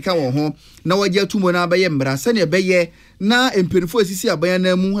emrasibejafo bekeka wo ho na waje atumo na beye mra se ne beye na empenfo asisi aban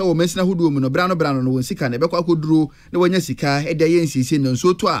na mu e wo mesina hoduo mu no bra no won sika na bekwa akoduro na wanya sika e de ye nsisi no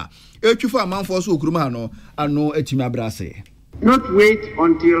so to a etwifo amanfo so okuruma no ano atimi abrase. Not wait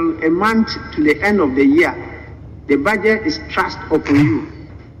until a month to the end of the year. The budget is thrust upon you,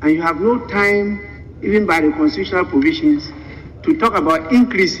 and you have no time, even by the constitutional provisions, to talk about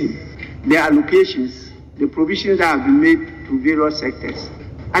increasing the allocations, the provisions that have been made to various sectors.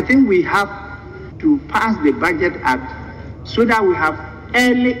 I think we have to pass the Budget Act so that we have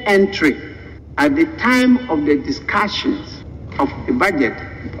early entry at the time of the discussions of the budget,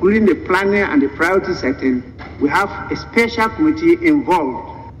 including the planning and the priority setting. We have a special committee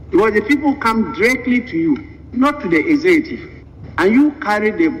involved because the people come directly to you, not to the executive, and you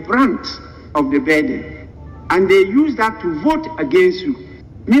carry the brunt of the burden, and they use that to vote against you.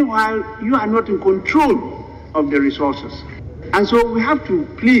 Meanwhile, you are not in control of the resources. And so we have to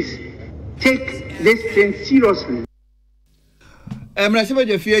please take this thing seriously. Emrasiba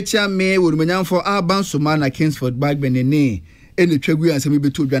jafie chia me wodumanyamfo abansoma na Kingsford Bagben ne ene twagu ansemi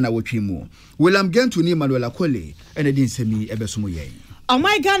beto dwa na wotwe mu William Gentu ni Manuel Akole ene din semi ebesomo yen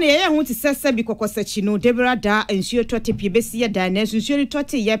my Ghana ye hu ti sese bi kokosachi no debra da ensuo tote pie besi ye da na ensuo ni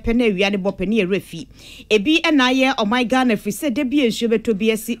tote ye pena awia ne bopene ye refi ebi na ye my Ghana fi se de bi ensuo beto bi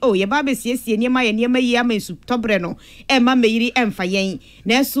esi o ye ba besiesie niema ye niema yi amansu tobre no e ma meyiri emfa yen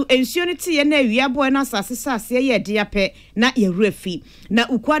na ensu ensuo ni ti ye na awia boy na sase ye de ape na ye refi na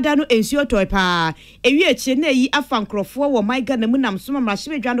ukwada no ensuo toy pa ewi echi na yi afa nkrofo wo my Ghana mu nam so mamrahye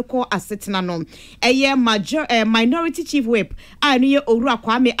bedwando ko asetena no eye minority chief whip anu ye Owura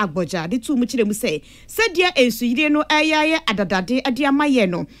Kwame Agboja de tu mu kire mu se dia ensuyire no ayaye adadade ade amaye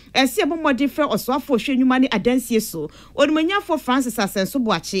no ese bomode frɛ osoafo hwenwuma ne adansie so onumanyafo Francis Asenso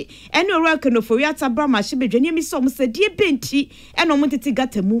Boache ene Owura Kenofori atabra ma hye bedwane mi so mu se die benti ene omo tete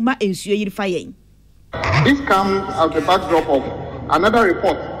gata mu ma ensuye yiri fa yen. This comes as the backdrop of another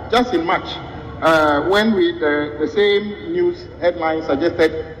report just in March when the same news headline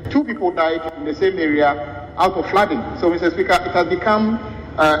suggested 2 people died in the same area out of flooding. So, Mr. Speaker, it has become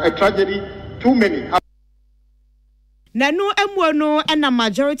a tragedy. Too many. Nanu emuono ena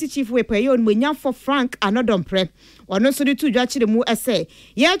majority chief wepe on munya for Frank Anodompre. Wano so de tu dwa chire mu ese.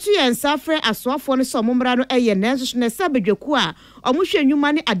 Ye tu ye nsafre asoafo no so momra no eye nenso ne sabedwaku a omuhwe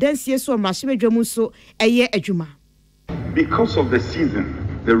nwuma ne adansie so omrahebedwamu so eye adwuma. Because of the season,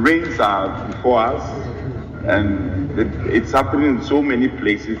 the rains are before us and it's happening in so many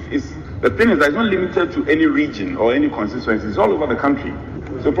places. The thing is that it's not limited to any region or any constituency. It's all over the country.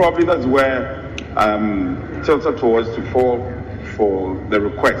 So probably that's where tilted towards to fall for the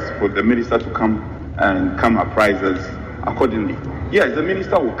request for the minister to come and come apprise us accordingly. Yes, the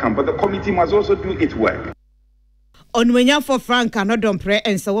minister will come, but the committee must also do its work. Onwenya for Frank Anodompre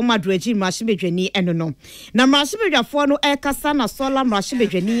and so madreji mrashibedwani eno no. Na mrashibedwafo no ekasa na sola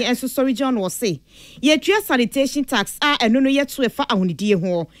mrashibedwani enso sorry John was say. Ye tua sanitation tax eno no ye to efa ahonidie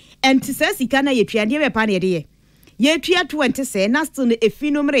ho. Enti se sika na ye tua de be pa na ye. Ye tua 20 say na still no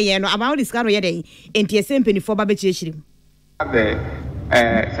efi no mre ye no about this car ye dey. Enti ese mpenifo ba be chirechiri. The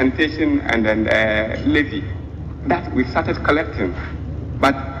sanitation and then levy that we started collecting.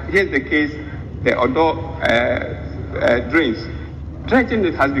 But here's the case, the odor drains. Dredging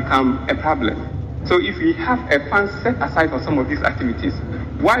has become a problem. So if we have a fund set aside for some of these activities,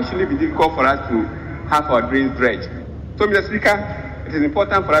 why should it be difficult for us to have our drains dredged? So, Mr. Speaker, it is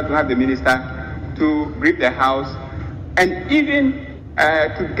important for us to have the minister to brief the House and even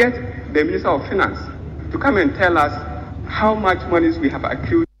to get the Minister of Finance to come and tell us how much monies we have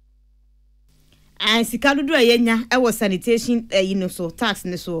accrued. And Sikaludu Ayenya, I was sanitation, so tax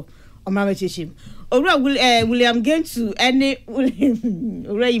and so. William going to any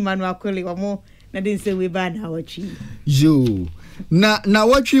Emmanuel Kweli or more. Na didn't say we ban our tree. Yo, na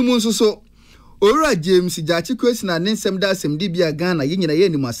what tree monso so. Ora James Jachi question na nsem da sem di bia Ghana yenyina ye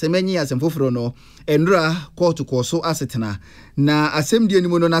nimu asemenyi asemfoforo no enra court koso asetena na asem di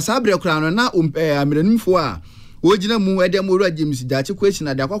enimu no na sabre kra no na amiranimfo a wogina mu edem Ora James Jachi question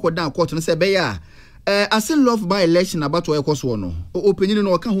na de akwakodan court no se be ya asen love by election about to ekoso no openyin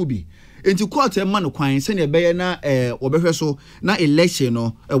no ka ho bi enti court e ma no kwan se ne be na obehwe so na election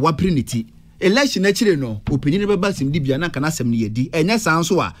no waprinity election na chire no openyin be ba sim di bia na kana asem ne yedi enya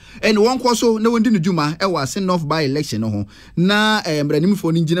sanso a ene won kwaso na wondi no dwuma e wa asen love by election no ho na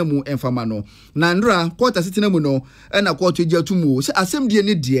mranimfo no ngina mu enfama no na ndra court asitina mu no na court egiatumu se asem die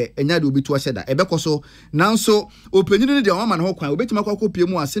ne de enya de obitu aheda e be koso nanso openyin ne de won ma no ho kwan obetima kwa kopie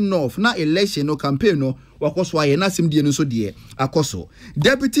mu asen love na election no campaign no wakoso aye na asem die no so de akoso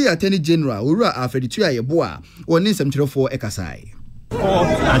Deputy Attorney General Owura Afeditu Ayeboa woni nsemkyerefo ekasai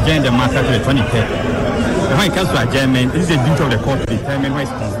adjourn the matter to the 23rd. When it comes to adjournment, this is a duty of the court to determine when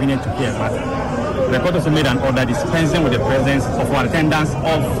it's convenient to hear a matter. The court also made an order dispensing with the presence of or attendance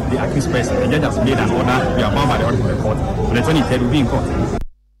of the accused person. The judge has made an order. We are bound by the order of the court. So the 23rd will be in court.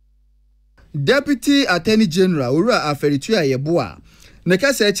 Deputy Attorney General Owura Afeditu Ayeboa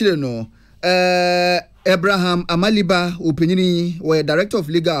nekasa echire no Abraham Amaliba Upenyini were Director of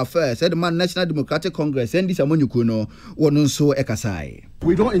Legal Affairs, said the man National Democratic Congress, and this Amonyukuno, Wononso Ekasai.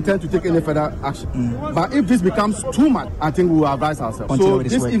 We don't intend to take any further action. But if this becomes too much, I think we will advise ourselves. So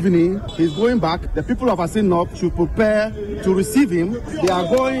this evening, he's going back. The people of Asin North should prepare to receive him. They are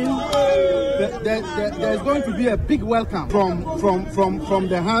going. There is going to be a big welcome from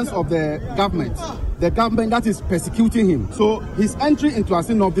the hands of the government. The government that is persecuting him. So his entry into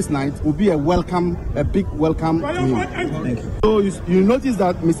Asin North this night will be a big welcome to him. Thank you. So you notice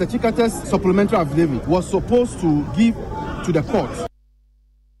that Mr. Chikate's supplementary affidavit was supposed to give to the court.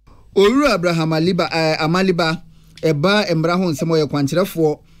 Owura Abraham Amaliba eba embrahon semoye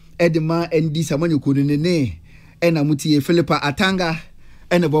kwankyerefo edema endi samanyuku ne ena mutie Philippa Atanga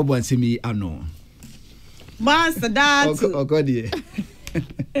ena bobo ansemi ano. Master that. Okodi.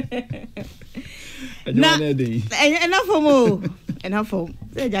 Na enough for mo. Enough for.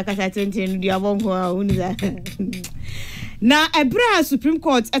 Say jakasa 20 ndi abonko a uniza. Na ebra Supreme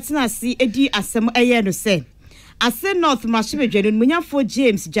Court etina si edi asem eye no say Asen North Mashibedwani munyafo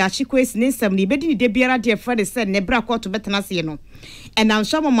James Jachi Kwesi nsem ni bedi ni de biara de frede se ne bra court betena se no enam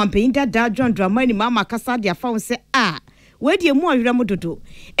so mamampanyin da John Dramani mama kasa de afa se we de mu awira mododo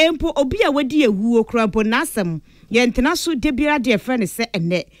empo obi a wadi ehuo krabo na asem ye ntena so de biara de frede se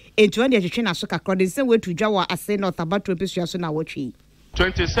enne entu ande twetwe na so kakro de se we tudwa wa Asen North abatro pesua so na wotwi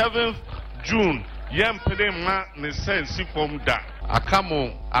 27th June yem pede ma ne sense form da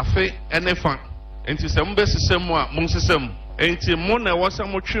akamo afe enefa enti se mbe sisem a mo sisem enti mo na wasa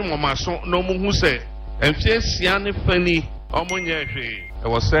mo twi mo maso no mo hu se enfie sia ne fani omonye hwe e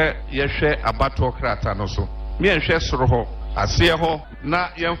wo se ye hwe abato krata no so me enhwe soro ho ase ho na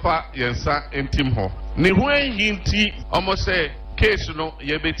yemfa yensa entim ho ne ho hinti omo se case no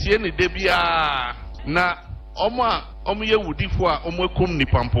ye betie ne de bia na omo ye wudifo a omo ekum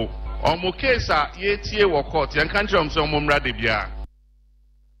nipampo omo case a ye tie wo court yan kan trom so omo mra de bia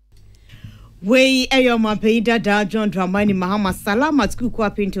we eyo mapenda da John Dramani Mahama Salamat kuku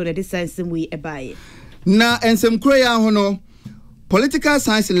apinto de sense we ebaye na ensem kro ya ho no political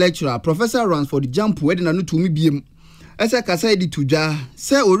science lecturer Professor Ransford Jump we de na no tumi biem ese kasa edi tuja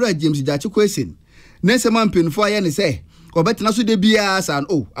se owura James Jachikwesen na ese mampenfo aye ne se obetena so de bia san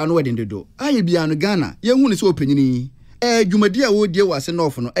anu we de do aye bia no Ghana ye hu ne se opanyini dwumadi a wodie wase no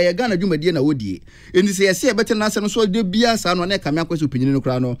ofo no Ghana dwumadi na wodie eni se yese betena ase no so de bia san no na kame akwese opanyini no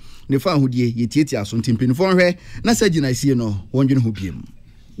kra no ne fa ahodie ye tietie aso ntimpinfo hwe na sa gina sie no wondwene ho biem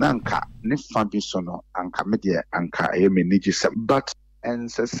nanka ne fa bi so no anka me de anka me nigisem but and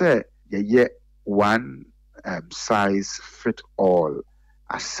say ye one size fit all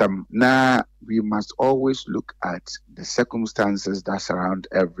asem na we must always look at the circumstances that surround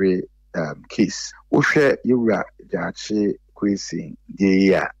every case ohwe yura jachi kwesi de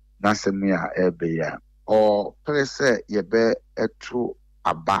ya nasem ya ebe ya or prese yebe etu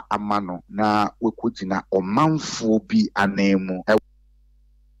aba amano na wekugina omanfo bi anemu.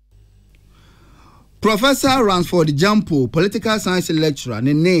 Professor Ransford Jampo, political science lecturer,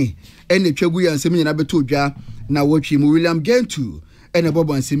 ne ene twegu ya nsemi na beto dwa na wotwi mu William Gentu ene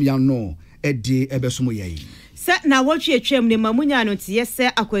bobo nsemi ya no ede ebesomo yayi. Se na wotwi atwam ne mamunya no tie se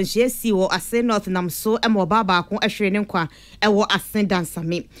akwanhye si wo ase north namso emo baba ko ahwere ne nkwa ewo ase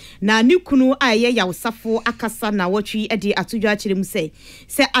dansame na ne kunu aye yawsafo akasa na wotwi ede atodwa akire mu se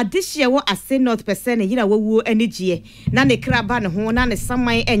adehye wo ase north person yira wawu anigye na ne kraba ne ho na ne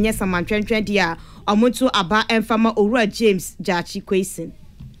saman enye samantwentwen dia omutu aba enfama owura James Jachikwesen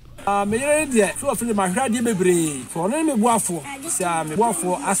me yere de so ofile ma hwade bebre for no me boafo se me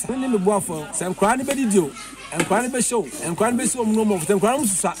boafo asa ne me boafo se nkwa ne bedidio nkwa ne be show nkwa ne be so no mo nkwa no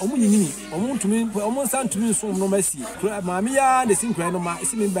susa omunyini omutumi omonsantumi so no masi ma me ya de sinkwa no ma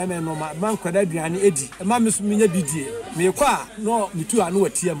isi me ba me no ma man kwada aduane edi ma me so menya bidie me kwa no mitu anu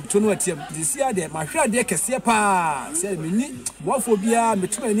watiam to no watiam de sia de ma hwade kese pa se me ni boafo bia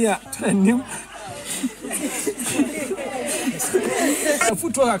metumani a tanim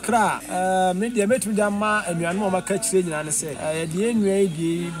futo akra me de metu da ma anuanu ma ka kire nyina ne se de enua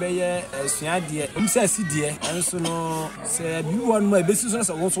di beye suade umsa sidie enso no se bi won ma besi so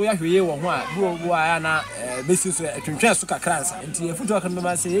se won so ya hweye wo ho a bi wo aya na besi so atwentwa so kakra nsa nti futo akra no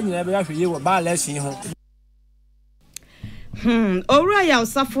ma se nyina be ya hweye wo ba la hyin ho owura ya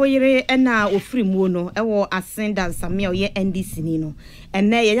usafo yire na ofiri mu no ewo asenda nsame o ye NDC ni no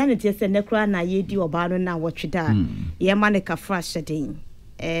enne ye ya ne tie se ne kra na ye di oba no na wotweda ye ma ne kafra shedin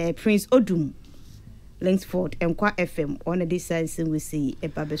Prince Odum Linksford Enkwa FM on the sense we see e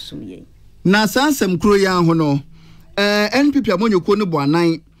babesum ye na sansem kro ya ho no NPP amonyoko no bo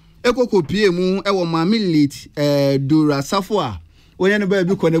anan ekokopie mu ewo maame late Dora Safo a wonya ne ba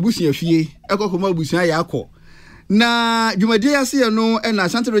bi ko na busia fie ekokoma busia ya akọ na dwumadi ase no na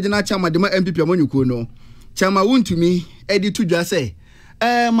Ashanti Regional Chairman de ma MPP amonyoko no chama wontumi edi tudwa se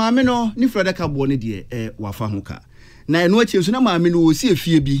maame no ni Freda Kabo ne de wafa ho ka na eno achi so na maame no wo si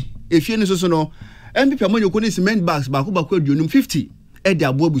efie bi efie no so no MPP amonyoko ne cement bags ba ko aduonum 50 edi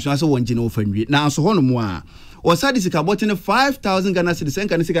abo abusu ase wonje na ofanwie na so ho no mo a osadi sika boti ne 5000 Ghana cedis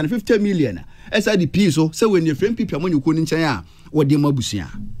enka ne sika ne 50 million esadi pi so se we ne MPP amonyoko ni nchen a wo de mabusia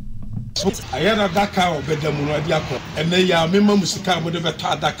ayana daka obedamu no adi akọ ene ya mema musika mo de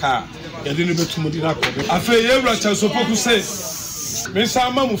beta daka ya de ne betumudi na akọ afa ye wracha so poku say me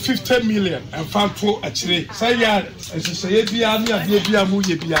sama mu 50 million and fanto akire say ya esese bia na ade bia mu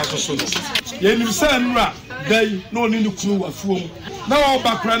ye bia so no ye nim say nra dai no ni kunu wafuom na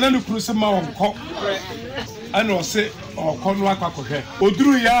obakra na ni kunu se ma wonko ana ose okono akwakohwe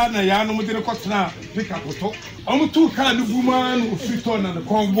oduru ya na ya no mudire kotena pika poto omutu ka ni buma no fito na ne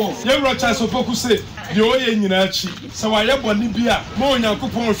konbo ye wracha so foku se de oye nyina achi se wa ye boni bia ma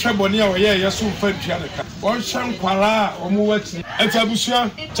onyankopon hwe boni a oye ye so mfa ntua ne ka won hwe nkwara omu wati etabusua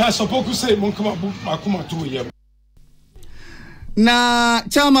cha so foku se monkoma bu makoma to ye na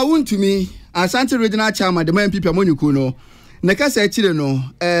chama wontumi Ashanti Regional Chairman de MPP amonyoko no ne kasa akire no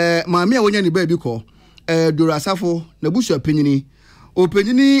maame a wonya ne ba bi ko Dora Safo na busu apanyini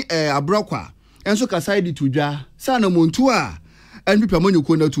opanyini abrokwa enso kasa edi tudwa sa na montu a NPP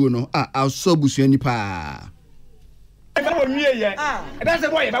amonyoko na tuo no aso busu ani pa eba nwie ye eda se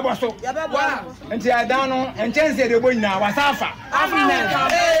boy eba boso nti adan no enchense de boy na wasafa afina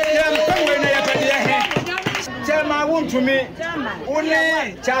ye mpewe na ye pede he chema wontumi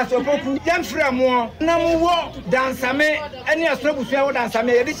one chaso poku yam fremo na mu wo dansame ene asobusua wo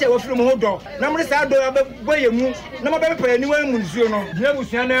dansame ye de che wo fremo ho do na mre sa do boye mu na mo be pe ni wan mu nsuo no na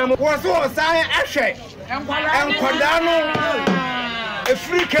busua na mu wo so sai ahwe Enkodano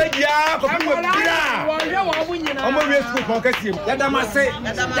Africa ya ko bira omo we school ko kasim yadamase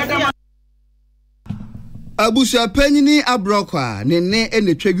Abusia Penny Abrokwa nene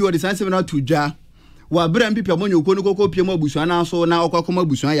enetwa bi odi sanse na tudwa wa bra mpipa monyo ko no kokko pie mo abusia na so na okakoma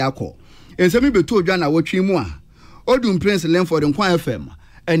abusia yakọ ensemi beto odwa na wotwe mu a Odum Prince Lenford Nkwan FM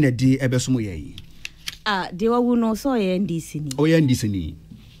ene di ebesom ye de wawu no so ye NDC ni o ye NDC ni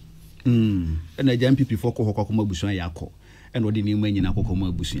ene ja MPP for ko kokoma abusia yakọ ene odi ni manyina kokoma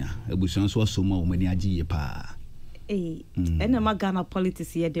abusia so so ma o mani agiye pa ene magana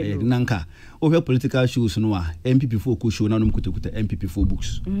politics ye de nanka o he political shows no a MPP for ko show na no mkutakuta MPP for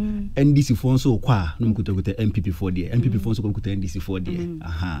books NDC for so kwa no mkutakuta MPP for there MPP for so kuta NDC for there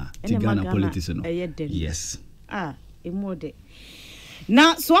aha tigana politics no yes emode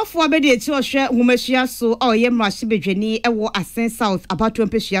na so afọ abedi eti ohwe nwomahia so ye mrashi bedwani ewo Asen South abato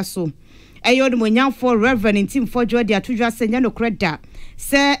mpehia so eyo no nyamfo Reverend Tim Fojo de atudwa senya no kreda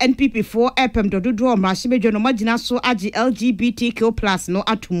se NPP4 epem dododo mrashi bedwano magina so agi LGBTQ+ no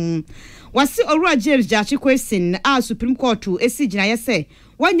atum wasi Owura James Jachi question a Supreme Court esi gina yese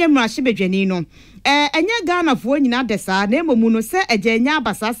wanye mrashi bedwani no enye Ghana fo nyina desa na emomu no se ejanya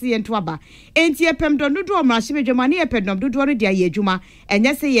abasase yento aba enti epem dododo mrashi bedwama ne epem dododo no dia ye adwuma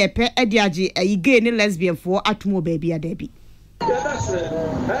enye se ye pe ediage gay ne lesbian fo atum obaabia dabi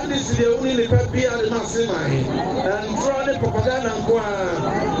and this is the only papi and mastermind and try the propaganda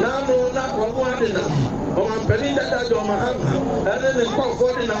now no not one of them on Belinda that on Mahama and then the call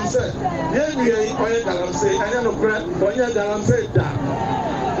for the nam said yeah we are galam say I know grant when you galam say that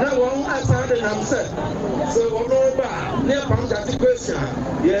now one answer the nam said so one over near pam that question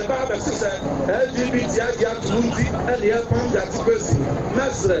yeah baba said LGBT ya tumundi and yeah pam that question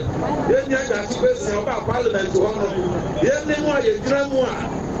master yeah that question about parliament one yeah ye drama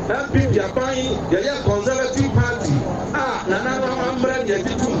that be your buying the Conservative Party nana mamra ye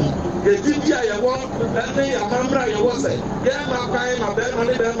ditum ye didia ye won and then your mamra ye was say yeah ma kai ma be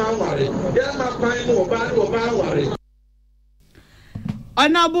money be ma worry yeah ma kai mo ba worry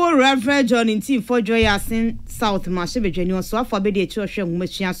Honorable Reverend John Tim Fojo Asen South Mashebedwani so afọ abedi echi ohwe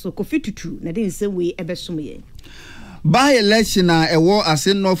nwomahia so Kofi Tutu na de nse we ebesom ye by election na ewo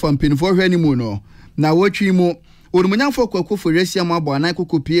Asen North and Pinfo hwe ni mu no na wotwi mu Orumunyamfo kwakofo resia mu abo anan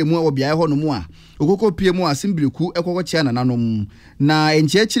kokopie mu obia ho no mu a okokopie mu asimbreku ekokokye na nanom na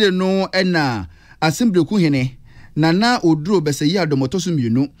enchiachire no na asimbreku hene na oduro besayi adomotoso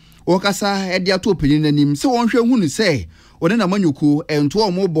mienu okasa ede ato opinin nanim se wonhwe hunu se one na manyoko ento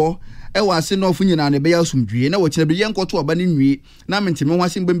omobo ewa ase no ofu nyina ne be asumdwie na wokyina be yenkoto oba ne nwie na menteme ho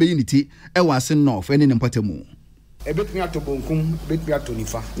asen bembe yiniti ewa ase no ofu ene ne mpatamu ebetumi atobonkum betumi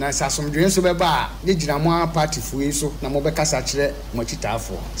atonifa na sasomdwe so beba ne gina mo party fuwe so na mo be kasa kire mo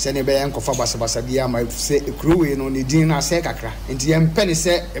chitaafo se ne be yenkofa basabasa bia ma se ekrowe no ne din na se kakra enti yempene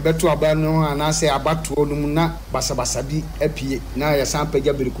se ebeto aba no ana se abato no na basabasa bi apie na ya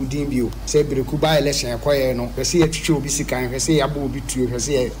sampagia bereku din bio se bereku ba election ekoye no se yetwetwe obi sikan se yabo obi tuo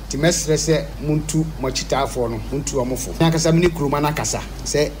se timesre se muntu mo chitaafo no muntu omofo na kasa mini kroma na kasa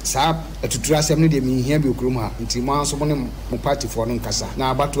se sa etutura asem ne de mi hia bi okroma enti so mo party for no nkasa na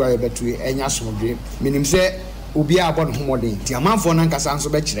abatu ayebetu enya somdwe minim se obi abon homoden ti amanfo no nkasa nso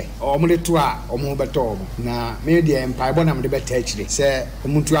be kire omle to a omo beto na me de empire bona me de beta kire se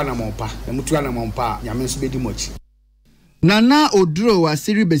mutu anamompa nyame nso bedi mochi nana oduro wa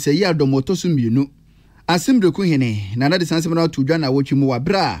siri besayi adomotoso mienu asimbreku hene nana de sanse na tudwa na wotwi mu wa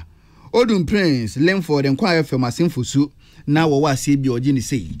bra Odum Prince Lenford Nkwan FM asimfosu na wo wa se bi oji ni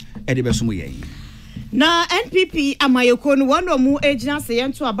sei e de beso mu ye na NPP amayoko no wono mu ejina se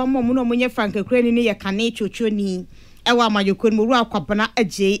yento abammo mu no munye Frank Kreni ne ye kane chochoni ewa amayoko no ru akwabana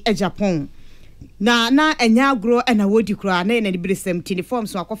age Japan na enya agro na wodi kura na ne bresem uniform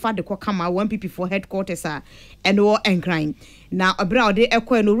so akofa de kama NPP for headquarters eno enkran na obra ode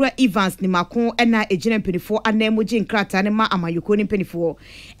ekọ no ru Evans ni mako na ejina penifo anamo gin krata ne ma amayoko ni penifo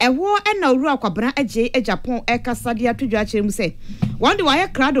ewo na ru akwabana age Japan ekasa de atodwa kire mu se wonde wa ye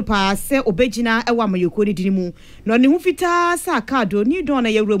krado pa se obegina ewa amayoko ni dinimu no ne hu fita sa kado ni don na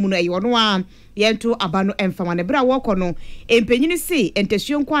ye wura mu no eyo no a yento abano emfama ne bra woko no empenyini si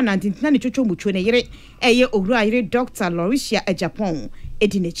entesio nkwa na ntintina ne chocho mucho ne yire eye Owura yire Dr. Lauricia Japan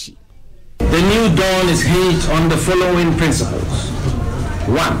edinechi. The new dawn is hinged on the following principles.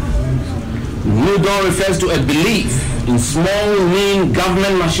 1. New dawn refers to a belief in small, lean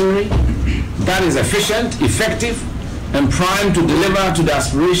government machinery that is efficient, effective, and primed to deliver to the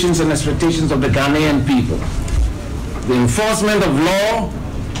aspirations and expectations of the Ghanaian people. The enforcement of law,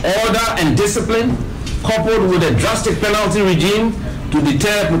 order, and discipline, coupled with a drastic penalty regime to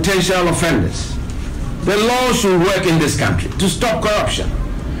deter potential offenders. The law should work in this country to stop corruption,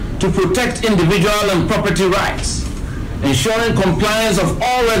 to protect individual and property rights, ensuring compliance of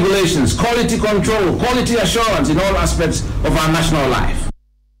all regulations, quality control, quality assurance in all aspects of our national life.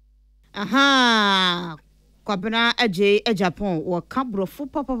 Aha, Kwabena Eje Japan or Cabro for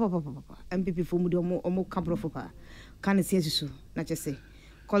Papa MPP for Mudomo or Cabro for Pa. Can it see so? Not just say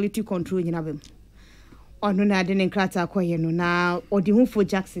quality control in Abem. Or no, I didn't crack a quiet now, or the home for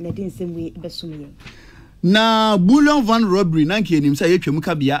Jackson, I didn't same way Besumi. Na bullion van robbery nanke nim say yetwam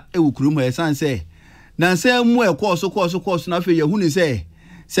kabia e wukuru mu esan say na say mu e course na fe yehu ni say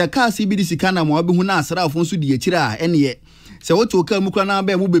car CBD sika na mo abehu na asrafo nso di akira ene ye say woto ka mu kra na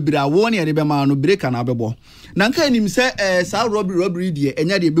ba mu bebira wo ne de be ma no break na bebo na nka nim say sa robbery die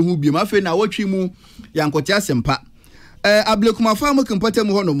enya de behu biem afi na wotwi mu yankoti asempa ablekuma fa mu kempata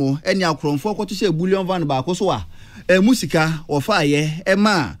mu hono mu ene akromfo kwoto say bullion van ba ko so a musika ofa ye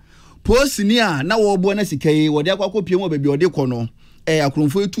ma Posinia na wo bo na sikai wo de akwakọ pie mo bebi ode kọ no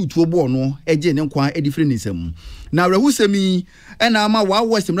akromfo etutuo bo no eje ne nkwa edifre nisam na rehusemi na ama wa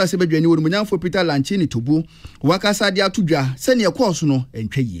west mra se bedwani wo munyamfo Peter Lanchini Tobu wakasa de atodwa se ne course no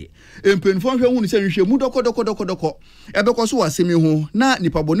entweye empenfo hwe hu ni se hwe mu doko ebekọ so wasemi ho na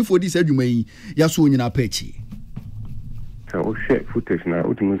nipa bonifo di se adwuma yi ya so nyina pachi o she footage na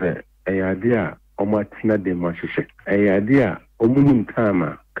utumu se eyade a omatina de ma hwehwe eyade a omunim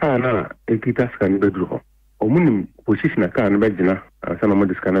kama kana ekita scan bedru ho omunim position kana bejina asana mo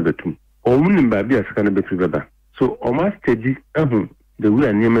discana betum omunim ba bia scan betru beba so o ma stage ehun the way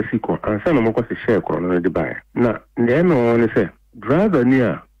anema siko asana mo ko se share ko no de bae na ne no ne se driver ni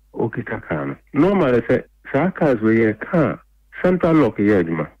a okita kana normal se sakas we ye ka central lock ye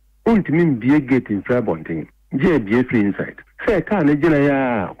dima untimi bie gate in Trabontin je bie free inside se ka ne jina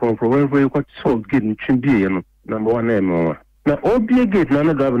ya ko for ko so gate ntwi bie no number 1 na na obie gate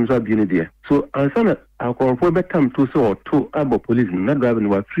na driver no abi ne de so ansana akonfo betam to so to abo police na driver no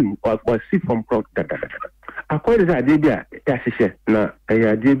wa free wa see from crowd dada akwai da ade bia ya hyehyɛ na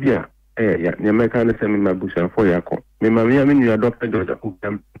ya ade bia ya ne meka na sɛ me mabusan fo yakɔ me mame ya me nua doctor George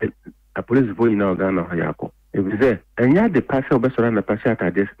a police boy na Ghana ha yakɔ ebize enya de pass obesora na pass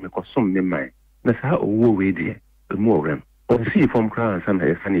atade me kɔsom me mai na sa owo we de mu owrem o see from crowd ansana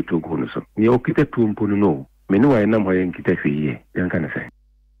ya sani to go no so ne okita to mpo no menu wa na mo yen kita hwiye yanka na sai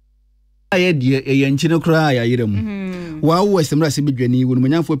aye die yenchine kra ya yerem wa wo semra se bedwani wo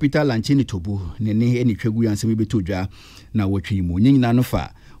munyamfo Peter Lanchini Tobu ne ne eni twegu yansem betodwa na wotwi mu nyina no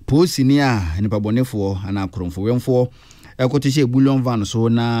fa posini a ne babonefo ana akromfo wemfo ekotihye bullion van so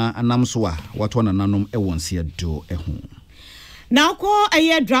na anam so a wato na nanom ewonse do ehu Now call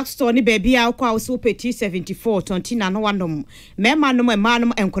a drugstore ni baby a kwa so peti 74 tontina no wanom mema no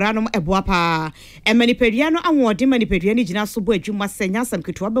manum enkoranom eboapa emanipedia no anwode manipedia ni gina so bo adwuma senya sam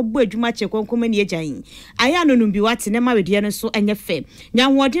keto abebo adwuma chekonkoma ni agyan aya no numbi wate ne mawedia no so enye fe nya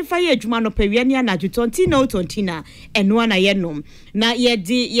nwode fa ye adwuma no pawia ni anadwo tontina eno na ye nom na ye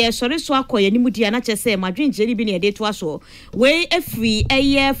di ye sore so akoye ni mudia na chese madwenjeri bi ne de to aso we afri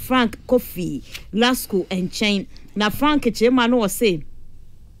eye Frank Coffee Lasco and Chain na Frank Chema no say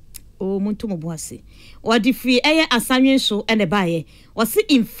o muntu moboase o di free eye asanwen so ene baye o say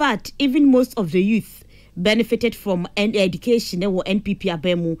in fact even most of the youth benefited from education or NPP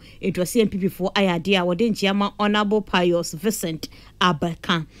abemu it was NPP for idea wo den chiama Honorable Pius Vincent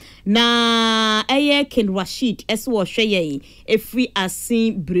Abaka na eye Ken Rashid eso wo hweye efri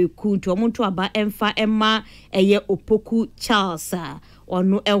asin breku to omuntu aba emfa emma eye Opoku Charles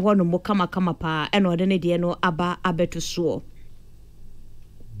ono eho no mokama kama pa eno ode ne de no aba abeto so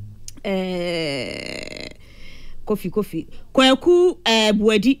Kofi Kwaku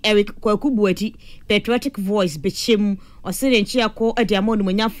Buadi Eric Kwaku Buadi patriotic voice bechem osere nchi akọ adiamo no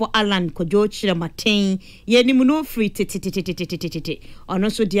munyafo Alan Kojo Chiramaten yenim no free tete ono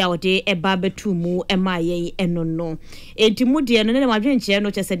so dia ode eba betu mu ema ye enono entimu de no ne madwenche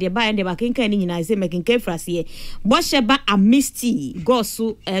no chese de ba ende ba kenkan ni nyina se mekenkan frase bohye ba amnesty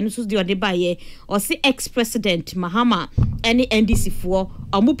gosu no so de ode ba ye osi ex president Mahama any NDC fo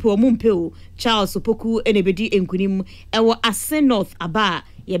omupro mumpeo Charles Opoku enebedi enkunim ewo Ase North aba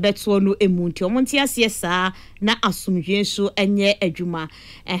ye beto no emunti omonti ase saa na asomdwen so enye adwuma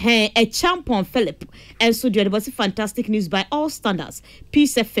a champion Philip enso de was fantastic news by all standards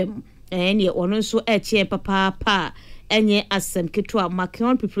Peace FM enye ono so eche papa enye asem ketwa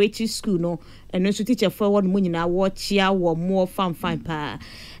Macron Preparatory School no eno so teacher for one munyina wo chia wo more fun pa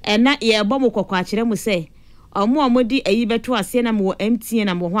na ye bom kokko a kire mu se omo amodi ayi beto ase na mo MTN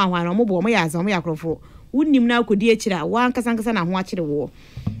na mo hwanhwan no mo bo mo ya azom ya krofo unim na akodi akira wan kasankasa na ho akire wo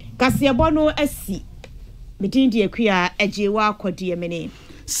kase ebo no asi medin die akua agye wa akodi emene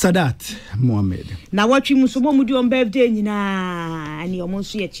Sadat Mohammed. Na watch mu so mo di on birthday nyina ani omo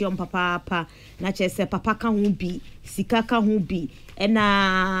so ye chiom papa na che se papa ka ho bi sika ka ho bi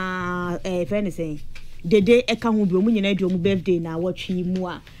na friend say dede e ka ho bi omo nyina di omo birthday na watch mu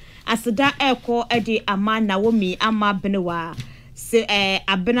a aseda eko e di ama na womi ama benewa se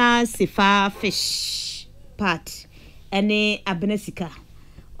abena sifa fish part ene abena sika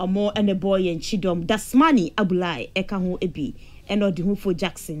omo ene boy en chidom Dasmani Abulai e ka ho ebi eno di hu for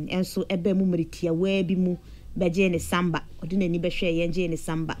Jackson enso ebe mu meritia we bi mu beje ne samba odi na ni behwe ye nje ne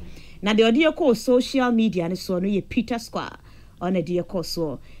samba na de odi ko social media ne so no ye Peter Square ona de ko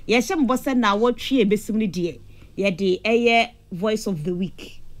so ye hye mbose na wotwe ebesim ne de ye de eye voice of the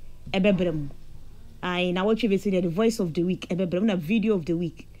week ebebrem ai na wotwe besim the voice of the week ebebrem na video of the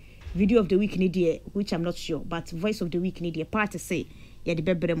week ni de which I'm not sure but voice of the week ni de part say ye de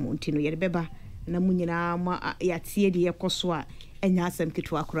bebrem ntino ye de beba na munyina ma ya tie de yekoso a enya asem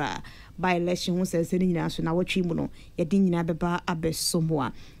ketu akura by election hu sense ni nyina so na wotwi mu no ye de nyina beba abesomo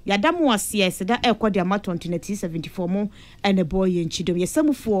a ya damu ase seda ekodi amaton 1974 mu ene boy ye nchidom ye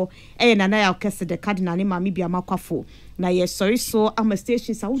samufo na ya kese de cardinal ni mami bia makwafo na ye sorry so ama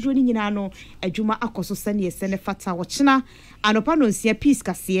station sa wodro ni nyina no adwuma akoso sane ye sene fata wochina anopa no nsia peace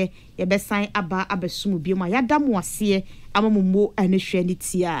kase ye besan aba abesomo bi mu ya damu ase amammo ene hwe ni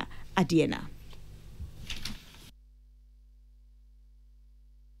tia adena.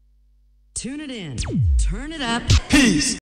 Tune it in. Turn it up. Peace.